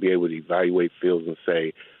we going to be able to evaluate Fields and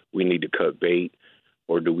say we need to cut bait,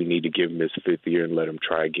 or do we need to give him his 5th year and let him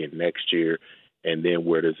try again next year? And then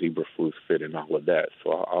where does Eberflus fit in all of that?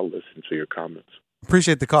 So I'll listen to your comments.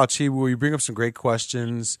 Appreciate the call, Chibu. You bring up some great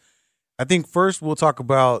questions. I think first we'll talk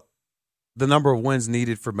about the number of wins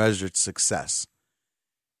needed for measured success.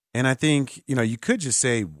 And I think, you could just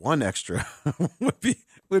say 1 extra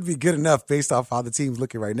would be good enough based off how the team's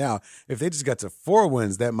looking right now. If they just got to 4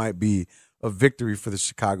 wins, that might be a victory for the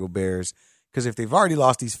Chicago Bears. Because if they've already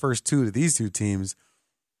lost these first 2 to these 2 teams,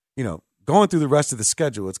 going through the rest of the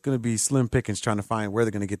schedule, it's going to be slim pickings trying to find where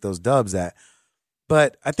they're going to get those dubs at.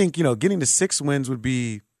 But I think, getting to 6 wins would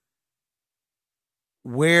be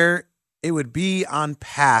where it would be on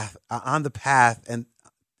the path and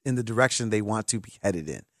in the direction they want to be headed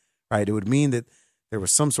in, right? It would mean that there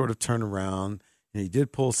was some sort of turnaround. You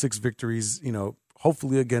did pull 6 victories,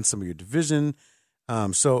 hopefully against some of your division.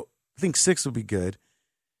 So I think 6 would be good.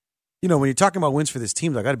 When you're talking about wins for this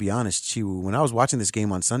team, I got to be honest, Chiwu, when I was watching this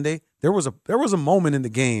game on Sunday, there was a moment in the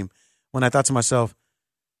game when I thought to myself,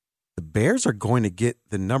 the Bears are going to get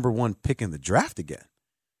the number 1 pick in the draft again.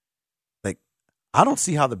 Like, I don't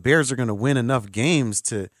see how the Bears are going to win enough games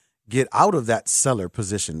to get out of that cellar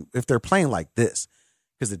position if they're playing like this.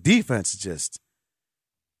 Because the defense is just,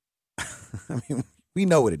 we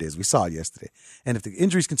know what it is. We saw it yesterday. And if the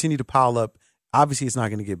injuries continue to pile up, obviously it's not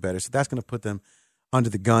going to get better. So that's going to put them under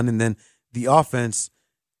the gun. And then the offense,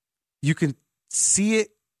 you can see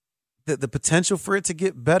it, the potential for it to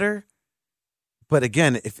get better. But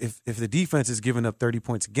again, if the defense is giving up 30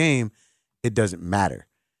 points a game, it doesn't matter.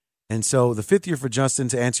 And so the 5th year for Justin,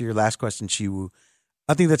 to answer your last question, Chiwu,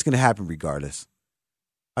 I think that's going to happen regardless.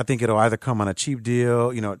 I think it'll either come on a cheap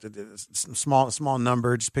deal, small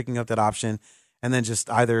number, just picking up that option, and then just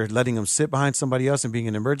either letting him sit behind somebody else and being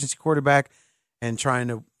an emergency quarterback and trying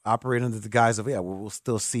to operate under the guise of, we'll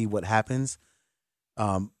still see what happens.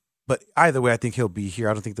 But either way, I think he'll be here.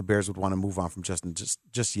 I don't think the Bears would want to move on from Justin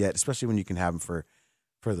just yet, especially when you can have him for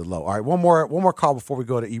the low. All right, one more call before we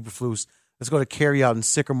go to Eberflus. Let's go to Carrie out in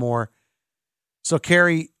Sycamore. So,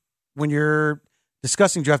 Carrie, when you're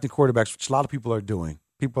discussing drafting quarterbacks, which a lot of people are doing,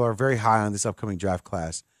 people are very high on this upcoming draft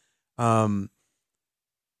class.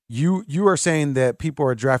 You are saying that people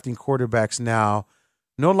are drafting quarterbacks now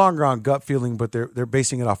no longer on gut feeling, but they're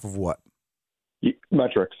basing it off of what?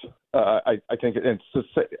 Metrics. I think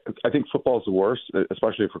I think football's the worst,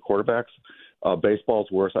 especially for quarterbacks. Baseball's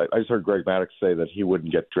worse. I just heard Greg Maddux say that he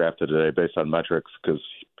wouldn't get drafted today based on metrics because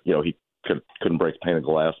he couldn't break a pane of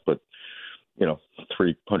glass, but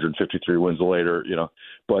 353 wins later,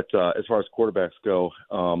 But as far as quarterbacks go,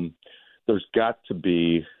 there's got to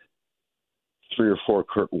be 3 or 4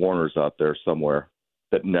 Kurt Warners out there somewhere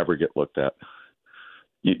that never get looked at.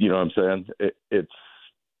 You know what I'm saying? It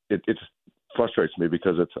frustrates me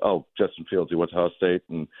because it's, Justin Fields, he went to Ohio State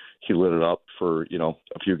and he lit it up for, a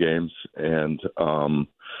few games and,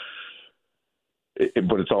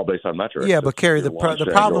 but it's all based on metrics. Yeah, but Kerry, the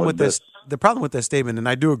problem with this statement, and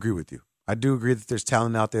I do agree with you. I do agree that there's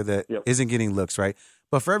talent out there that isn't getting looks, right?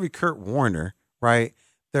 But for every Kurt Warner, right,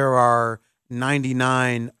 there are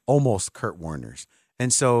 99 almost Kurt Warners.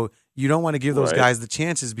 And so you don't want to give those guys the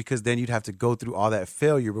chances because then you'd have to go through all that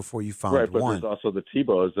failure before you found but one. There's also the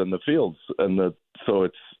Tebows and the Fields so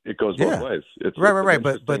it goes both ways. It's right.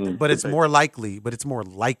 But it's more likely. But it's more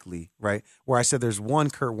likely, right? Where I said there's one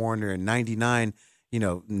Kurt Warner and 99,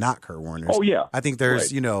 not Kurt Warners. Oh yeah. I think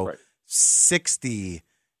there's 60.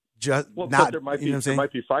 But there might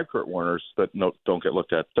be 5 Kurt Warners that don't get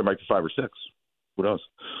looked at. There might be 5 or 6. Who knows?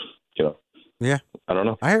 Yeah. I don't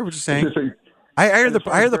know. I hear what you're saying. I hear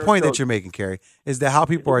the point that you're making, Kerry, is that how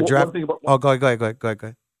people are drafting. Oh, go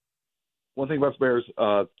ahead. One thing about the Bears,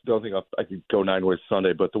 don't think I could go 9 ways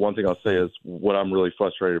Sunday, but the one thing I'll say is what I'm really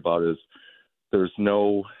frustrated about is there's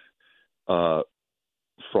no,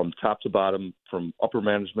 from top to bottom, from upper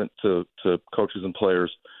management to coaches and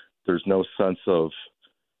players, there's no sense of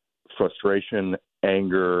frustration,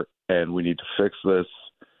 anger, and we need to fix this.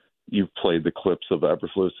 You've played the clips of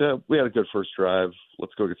Eberflus. Yeah, we had a good first drive.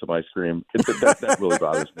 Let's go get some ice cream. That really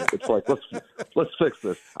bothers me. It's like let's fix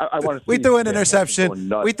this. I want to. We threw an interception.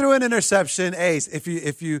 We threw an interception. Ace, if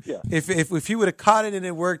you would have caught it and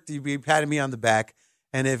it worked, you'd be patting me on the back.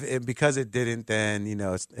 And because it didn't, then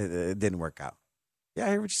it didn't work out. Yeah,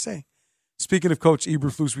 I hear what you're saying. Speaking of Coach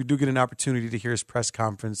Eberflus, we do get an opportunity to hear his press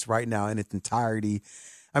conference right now in its entirety.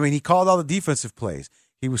 I mean, he called all the defensive plays.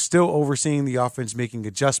 He was still overseeing the offense, making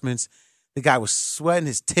adjustments. The guy was sweating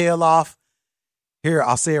his tail off. Here,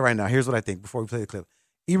 I'll say it right now. Here's what I think before we play the clip.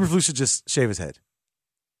 Eberflus should just shave his head.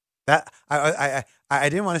 That I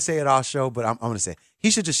didn't want to say it all show, but I'm going to say it.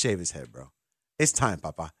 He should just shave his head, bro. It's time,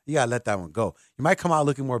 Papa. You got to let that one go. You might come out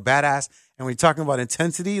looking more badass, and when you're talking about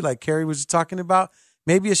intensity, like Kerry was talking about,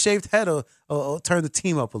 maybe a shaved head will turn the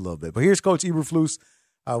team up a little bit. But here's Coach Eberflus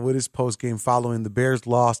with his postgame following the Bears'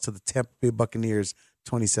 loss to the Tampa Bay Buccaneers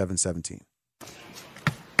 27-17.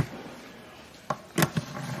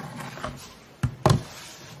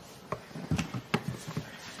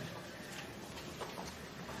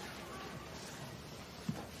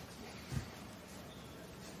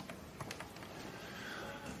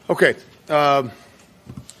 Okay.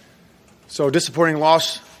 So disappointing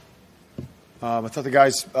loss. I thought the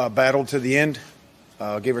guys battled to the end,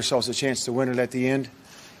 gave ourselves a chance to win it at the end.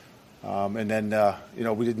 And then,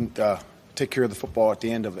 we didn't take care of the football at the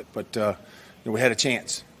end of it. But, we had a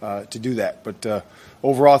chance to do that. But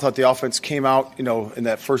overall, I thought the offense came out, in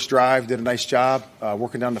that first drive, did a nice job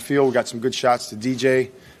working down the field. We got some good shots to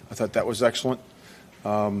DJ. I thought that was excellent.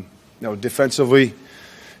 Defensively,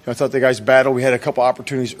 I thought the guys battled. We had a couple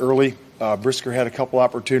opportunities early. Brisker had a couple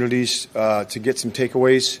opportunities to get some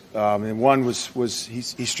takeaways. And one was he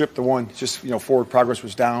stripped the one, just, forward progress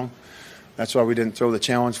was down. That's why we didn't throw the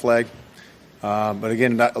challenge flag. But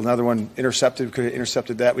again, another one intercepted. Could have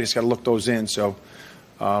intercepted that. We just got to look those in. So,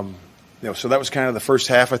 so that was kind of the first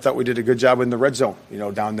half. I thought we did a good job in the red zone,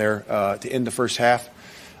 down there to end the first half.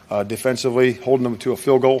 Defensively, holding them to a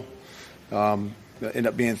field goal. Ended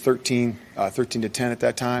up being 13-10 at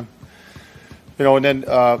that time. And then,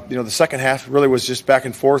 the second half really was just back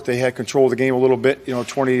and forth. They had control of the game a little bit,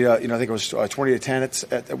 20, I think it was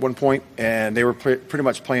 20-10 at one point, and they were pretty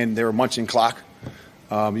much playing, they were munching clock.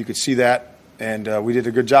 You could see that, and we did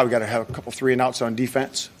a good job. We got to have a couple 3-and-outs on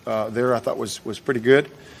defense there, I thought was pretty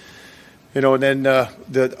good. And then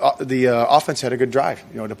the offense had a good drive,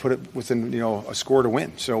 to put it within, a score to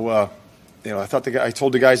win. So, I thought I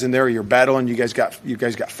told the guys in there, you're battling. You guys got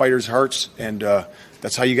fighters' hearts, and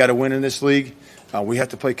that's how you got to win in this league. We have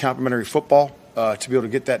to play complementary football to be able to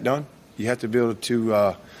get that done. You have to be able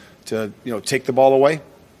to take the ball away,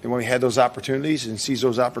 and when we had those opportunities and seize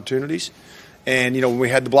those opportunities, and when we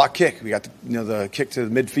had the block kick, we got the kick to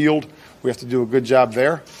the midfield. We have to do a good job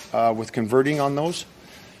there with converting on those.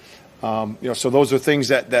 So those are things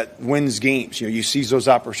that wins games. You seize those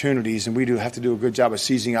opportunities, and we do have to do a good job of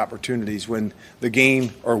seizing opportunities when the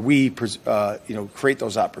game or we, create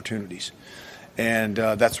those opportunities. And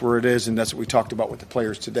that's where it is, and that's what we talked about with the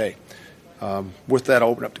players today. With that, I'll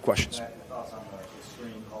open up to questions.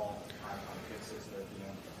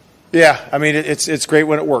 Yeah, I mean, it's great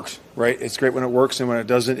when it works, right? It's great when it works, and when it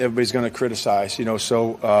doesn't, everybody's going to criticize.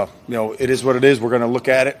 So it is what it is. We're going to look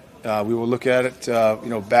at it. We will look at it,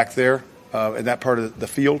 back there in that part of the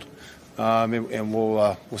field, and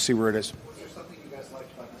we'll see where it is. Was there something you guys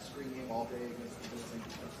liked about the screen game all day against the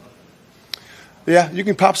Bills? Yeah, you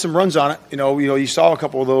can pop some runs on it. You saw a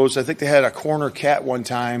couple of those. I think they had a corner cat one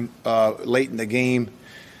time late in the game,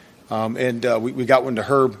 and we got one to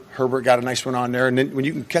Herb. Herbert got a nice one on there, and then when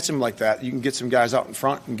you can catch them like that, you can get some guys out in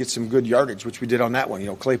front and get some good yardage, which we did on that one.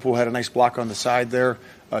 Claypool had a nice block on the side there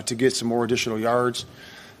to get some more additional yards.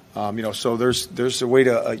 So there's a way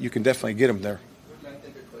to you can definitely get him there.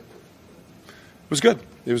 It was good.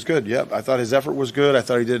 It was good. Yeah, I thought his effort was good. I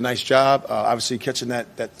thought he did a nice job. Obviously, catching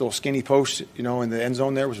that little skinny post, in the end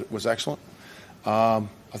zone there was excellent. I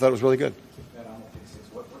thought it was really good.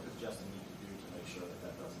 What does Justin need to do to make sure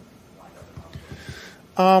that doesn't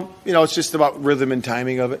line up? It's just about rhythm and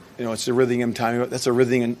timing of it. It's the rhythm and timing. That's a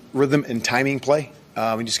rhythm and timing play.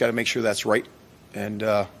 We just got to make sure that's right, and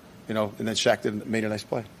and then Shaq made a nice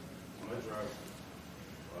play.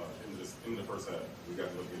 In the first half, we got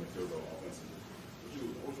looking at the field goal offensively.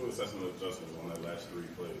 What's your assessment of Justin on that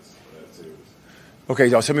Okay,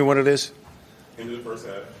 y'all tell me what it is. Into the first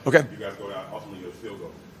half. Okay. You guys go down, ultimately get a field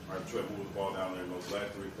goal. All right, Trent moved the ball down there in those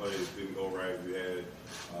last 3 plays. Didn't go right. We had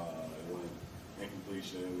one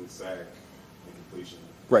incompletion, sack, incompletion.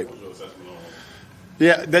 Right. What was your assessment on?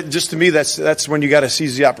 Yeah, just to me, that's when you got to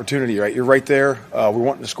seize the opportunity, right? You're right there. We're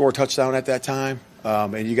wanting to score a touchdown at that time,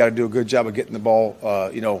 and you got to do a good job of getting the ball,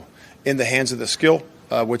 in the hands of the skill,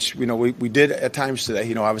 which we did at times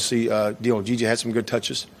today. Obviously, GJ had some good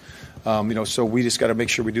touches, so we just got to make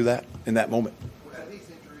sure we do that in that moment. Are these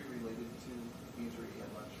injury related to the injury at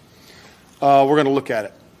lunch? We're going to look at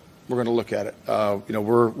it.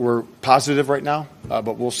 We're positive right now,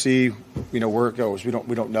 but we'll see, where it goes. We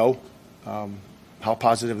don't know how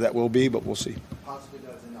positive that will be, but we'll see. Positive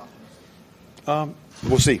as in optimistic.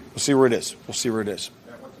 We'll see. We'll see where it is. What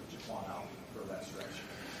took Jaquan out for that stretch?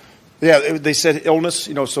 Yeah, they said illness.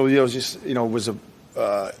 So just was a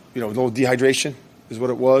a little dehydration is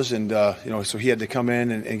what it was, and so he had to come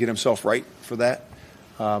in and get himself right for that.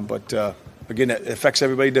 But again, it affects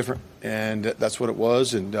everybody different, and that's what it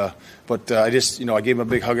was. And but I just I gave him a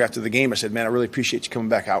big hug after the game. I said, man, I really appreciate you coming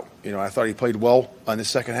back out. I thought he played well on the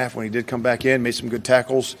second half when he did come back in, made some good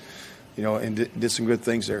tackles, and did some good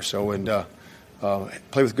things there. So and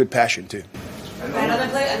play with good passion too. And on the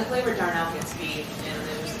play where Darnell gets beat and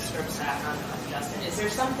there was a strip sack on Justin, is there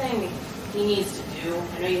something he needs to do?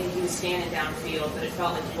 I know he was standing downfield, but it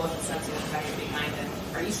felt like he wasn't sensing the pressure behind him.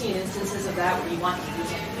 Are you seeing instances of that where you want him to do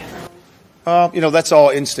something differently? That's all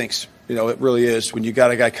instincts. It really is. When you got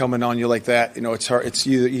a guy coming on you like that, it's hard. It's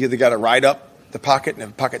you either got to ride up the pocket, and if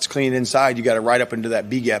the pocket's clean inside, you got to ride up into that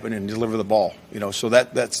B gap and deliver the ball. So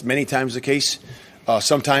that's many times the case.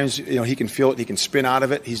 Sometimes he can feel it, he can spin out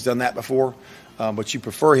of it. He's done that before, but you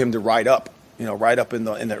prefer him to ride up, ride up in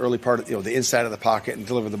the early part of the inside of the pocket and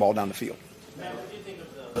deliver the ball down the field. Matt, what do you think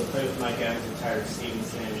of the play with Mike Evans and Tyler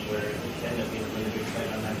Stevenson, where he ended up being a really good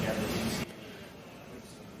play on that guy?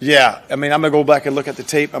 Yeah, I'm going to go back and look at the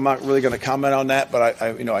tape. I'm not really going to comment on that, but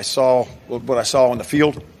I saw what I saw on the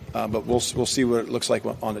field, but we'll see what it looks like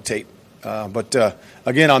on the tape. But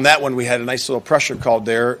again, on that one, we had a nice little pressure called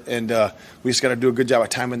there, and we just got to do a good job of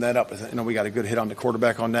timing that up. We got a good hit on the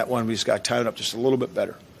quarterback on that one. We just got to time it up just a little bit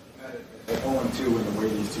better. At 0-2 and the way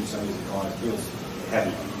these two Sundays are gone, it feels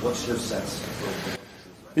heavy. What's your sense?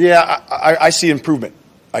 Yeah, I see improvement.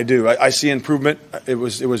 I do. I see improvement. It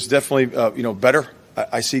was definitely better.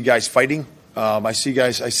 I see guys fighting. I see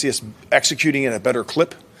us executing at a better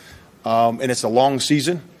clip, and it's a long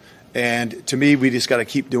season. And to me, we just got to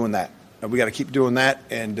keep doing that. We got to keep doing that,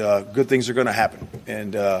 and good things are going to happen.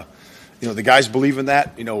 And the guys believe in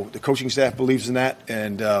that. The coaching staff believes in that,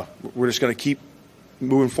 and we're just going to keep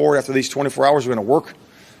moving forward. After these 24 hours, we're going to work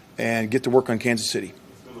and get to work on Kansas City.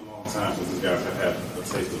 It's been a long time since these guys have had a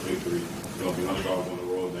taste of victory. Be underdogs on the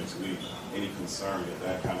road next week. Any concern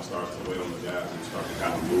that kind of starts to weigh on the guys and start to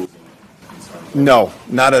kind of lose? No,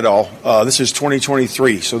 not at all. This is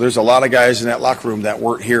 2023, so there's a lot of guys in that locker room that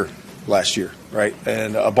weren't here last year, right?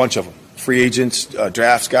 And a bunch of them, free agents,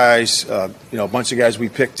 drafts guys, a bunch of guys we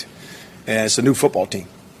picked, and it's a new football team,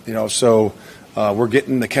 So we're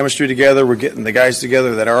getting the chemistry together. We're getting the guys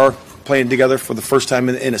together that are playing together for the first time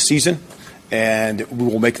in a season, and we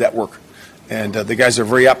will make that work. And the guys are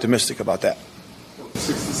very optimistic about that.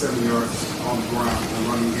 67 yards on the ground in the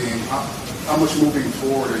running game. How much moving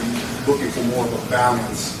forward are you looking for more of a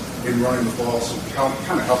balance in running the ball? So kind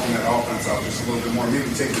of helping that offense out just a little bit more, maybe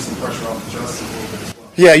taking some pressure off of Justin a little bit as well.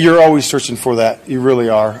 Yeah, you're always searching for that. You really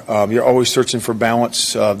are. You're always searching for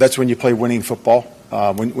balance. That's when you play winning football.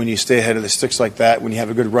 When you stay ahead of the sticks like that, when you have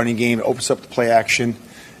a good running game, it opens up the play action.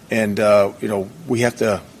 And, we have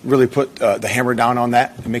to really put the hammer down on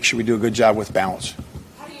that and make sure we do a good job with balance.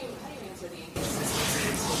 How do you answer the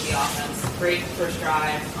inconsistencies with the offense? Great first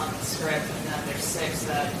drive on the script, and then there's 6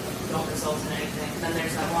 that don't result in anything. And then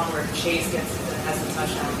there's that one where Chase has the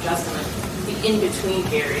touchdown with Justin. The in-between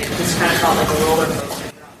period just kind of felt like a roller coaster.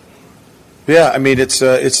 Yeah,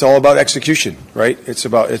 it's all about execution, right? It's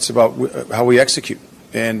about how we execute.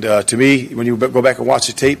 And to me, when you go back and watch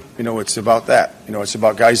the tape, it's about that. It's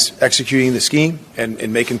about guys executing the scheme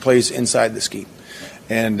and making plays inside the scheme.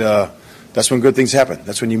 And that's when good things happen.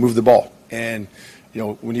 That's when you move the ball. And,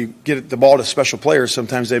 when you get the ball to special players,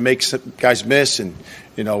 sometimes they make guys miss. And,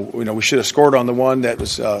 we should have scored on the one that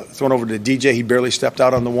was thrown over to DJ. He barely stepped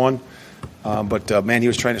out on the one. But, man, he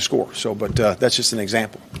was trying to score. So, but that's just an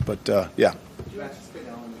example. But, yeah. Did you anticipate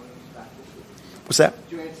Allen winning back this week? What's that?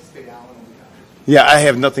 Did you anticipate Allen winning back? Yeah, I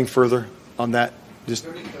have nothing further on that. Just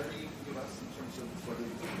 30-30 give us in terms of whether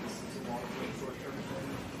this is a long-term, short-term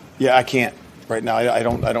thing? Yeah, I can't right now. I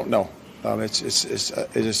don't know. It's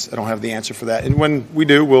I don't have the answer for that. And when we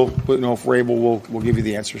do, if we're able, we'll give you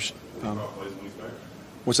the answers.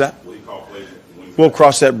 What's that? Will you call plays when he's We'll back?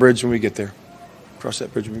 cross that bridge when we get there.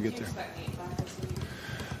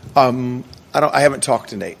 I haven't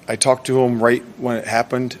talked to Nate. I talked to him right when it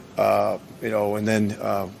happened, and then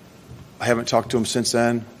I haven't talked to him since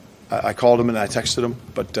then. I called him and I texted him,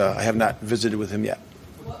 but I have not visited with him yet.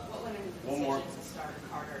 What went into the decision to start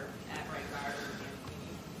Carter at right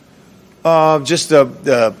guard? Just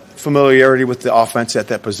the familiarity with the offense at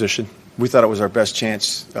that position. We thought it was our best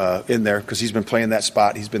chance in there because he's been playing that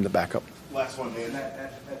spot. He's been the backup. Last one, man.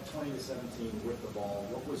 At 20-17 with the ball,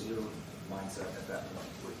 what was your mindset at that point?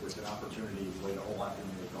 With an opportunity late a whole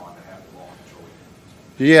afternoon gone to have the ball in control?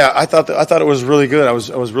 Yeah, I thought it was really good. I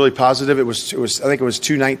was really positive. It was I think it was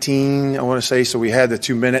 2:19. I want to say, so we had the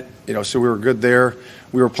 2-minute. So we were good there.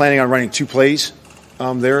 We were planning on running 2 plays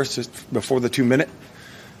there before the 2-minute,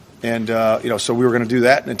 and so we were going to do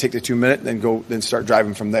that and then take the 2-minute and then start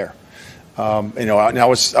driving from there. And I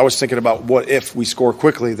was thinking about what if we score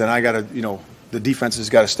quickly, then I got to the defense has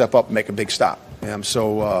got to step up and make a big stop.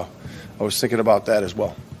 So I was thinking about that as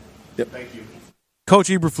well. Yep. Thank you. Coach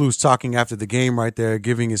Eberflus talking after the game right there,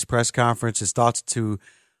 giving his press conference, his thoughts to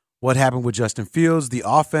what happened with Justin Fields, the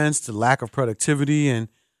offense, the lack of productivity, and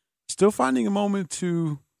still finding a moment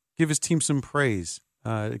to give his team some praise,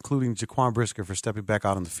 including Jaquan Brisker for stepping back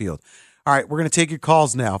out on the field. All right, we're going to take your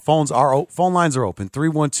calls now. Phone lines are open,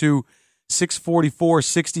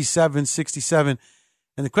 312-644-6767.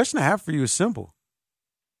 And the question I have for you is simple.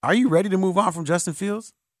 Are you ready to move on from Justin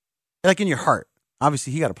Fields? Like in your heart.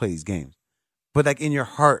 Obviously, he got to play these games. But like in your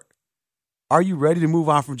heart, are you ready to move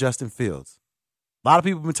on from Justin Fields? A lot of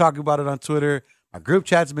people have been talking about it on Twitter. My group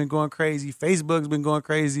chats have been going crazy. Facebook's been going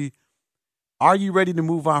crazy. Are you ready to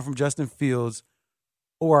move on from Justin Fields,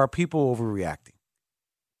 or are people overreacting?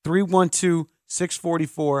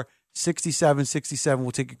 312-644-6767.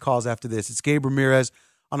 We'll take your calls after this. It's Gabe Ramirez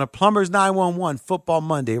on a Plumbers 911 Football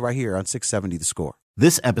Monday right here on 670 The Score.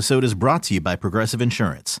 This episode is brought to you by Progressive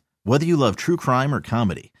Insurance. Whether you love true crime or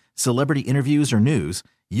comedy, celebrity interviews or news,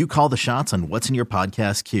 you call the shots on what's in your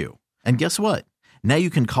podcast queue. And guess what? Now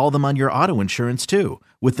you can call them on your auto insurance too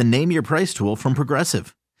with the Name Your Price tool from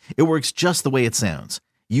Progressive. It works just the way it sounds.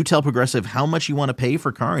 You tell Progressive how much you want to pay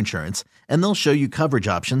for car insurance, and they'll show you coverage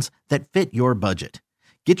options that fit your budget.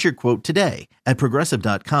 Get your quote today at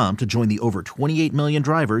Progressive.com to join the over 28 million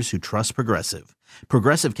drivers who trust Progressive.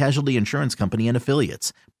 Progressive Casualty Insurance Company and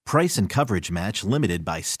Affiliates. Price and coverage match limited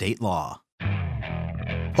by state law.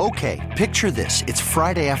 Okay, picture this. It's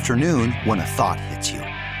Friday afternoon when a thought hits you.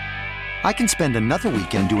 I can spend another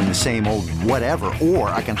weekend doing the same old whatever, or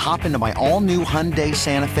I can hop into my all-new Hyundai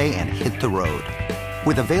Santa Fe and hit the road.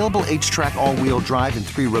 With available H-Track all-wheel drive and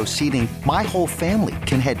 3-row seating, my whole family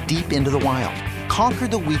can head deep into the wild. Conquer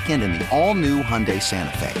the weekend in the all-new Hyundai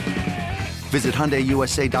Santa Fe. Visit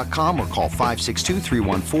HyundaiUSA.com or call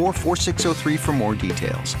 562-314-4603 for more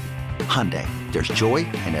details. Hyundai, there's joy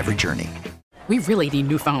in every journey. We really need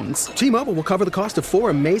new phones. T-Mobile will cover the cost of 4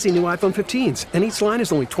 amazing new iPhone 15s, and each line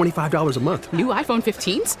is only $25 a month. New iPhone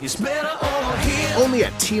 15s? It's better over here. Only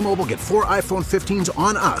at T-Mobile, get 4 iPhone 15s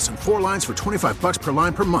on us and 4 lines for $25 per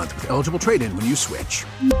line per month with eligible trade-in when you switch.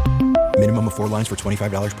 Minimum of 4 lines for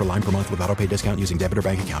 $25 per line per month with autopay discount using debit or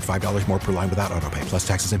bank account. $5 more per line without autopay, plus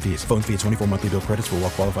taxes and fees. Phone fee at 24 monthly bill credits for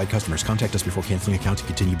well-qualified customers. Contact us before canceling account to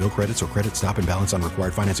continue bill credits or credit stop and balance on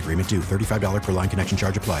required finance agreement due. $35 per line connection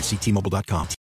charge applies. See T-Mobile.com.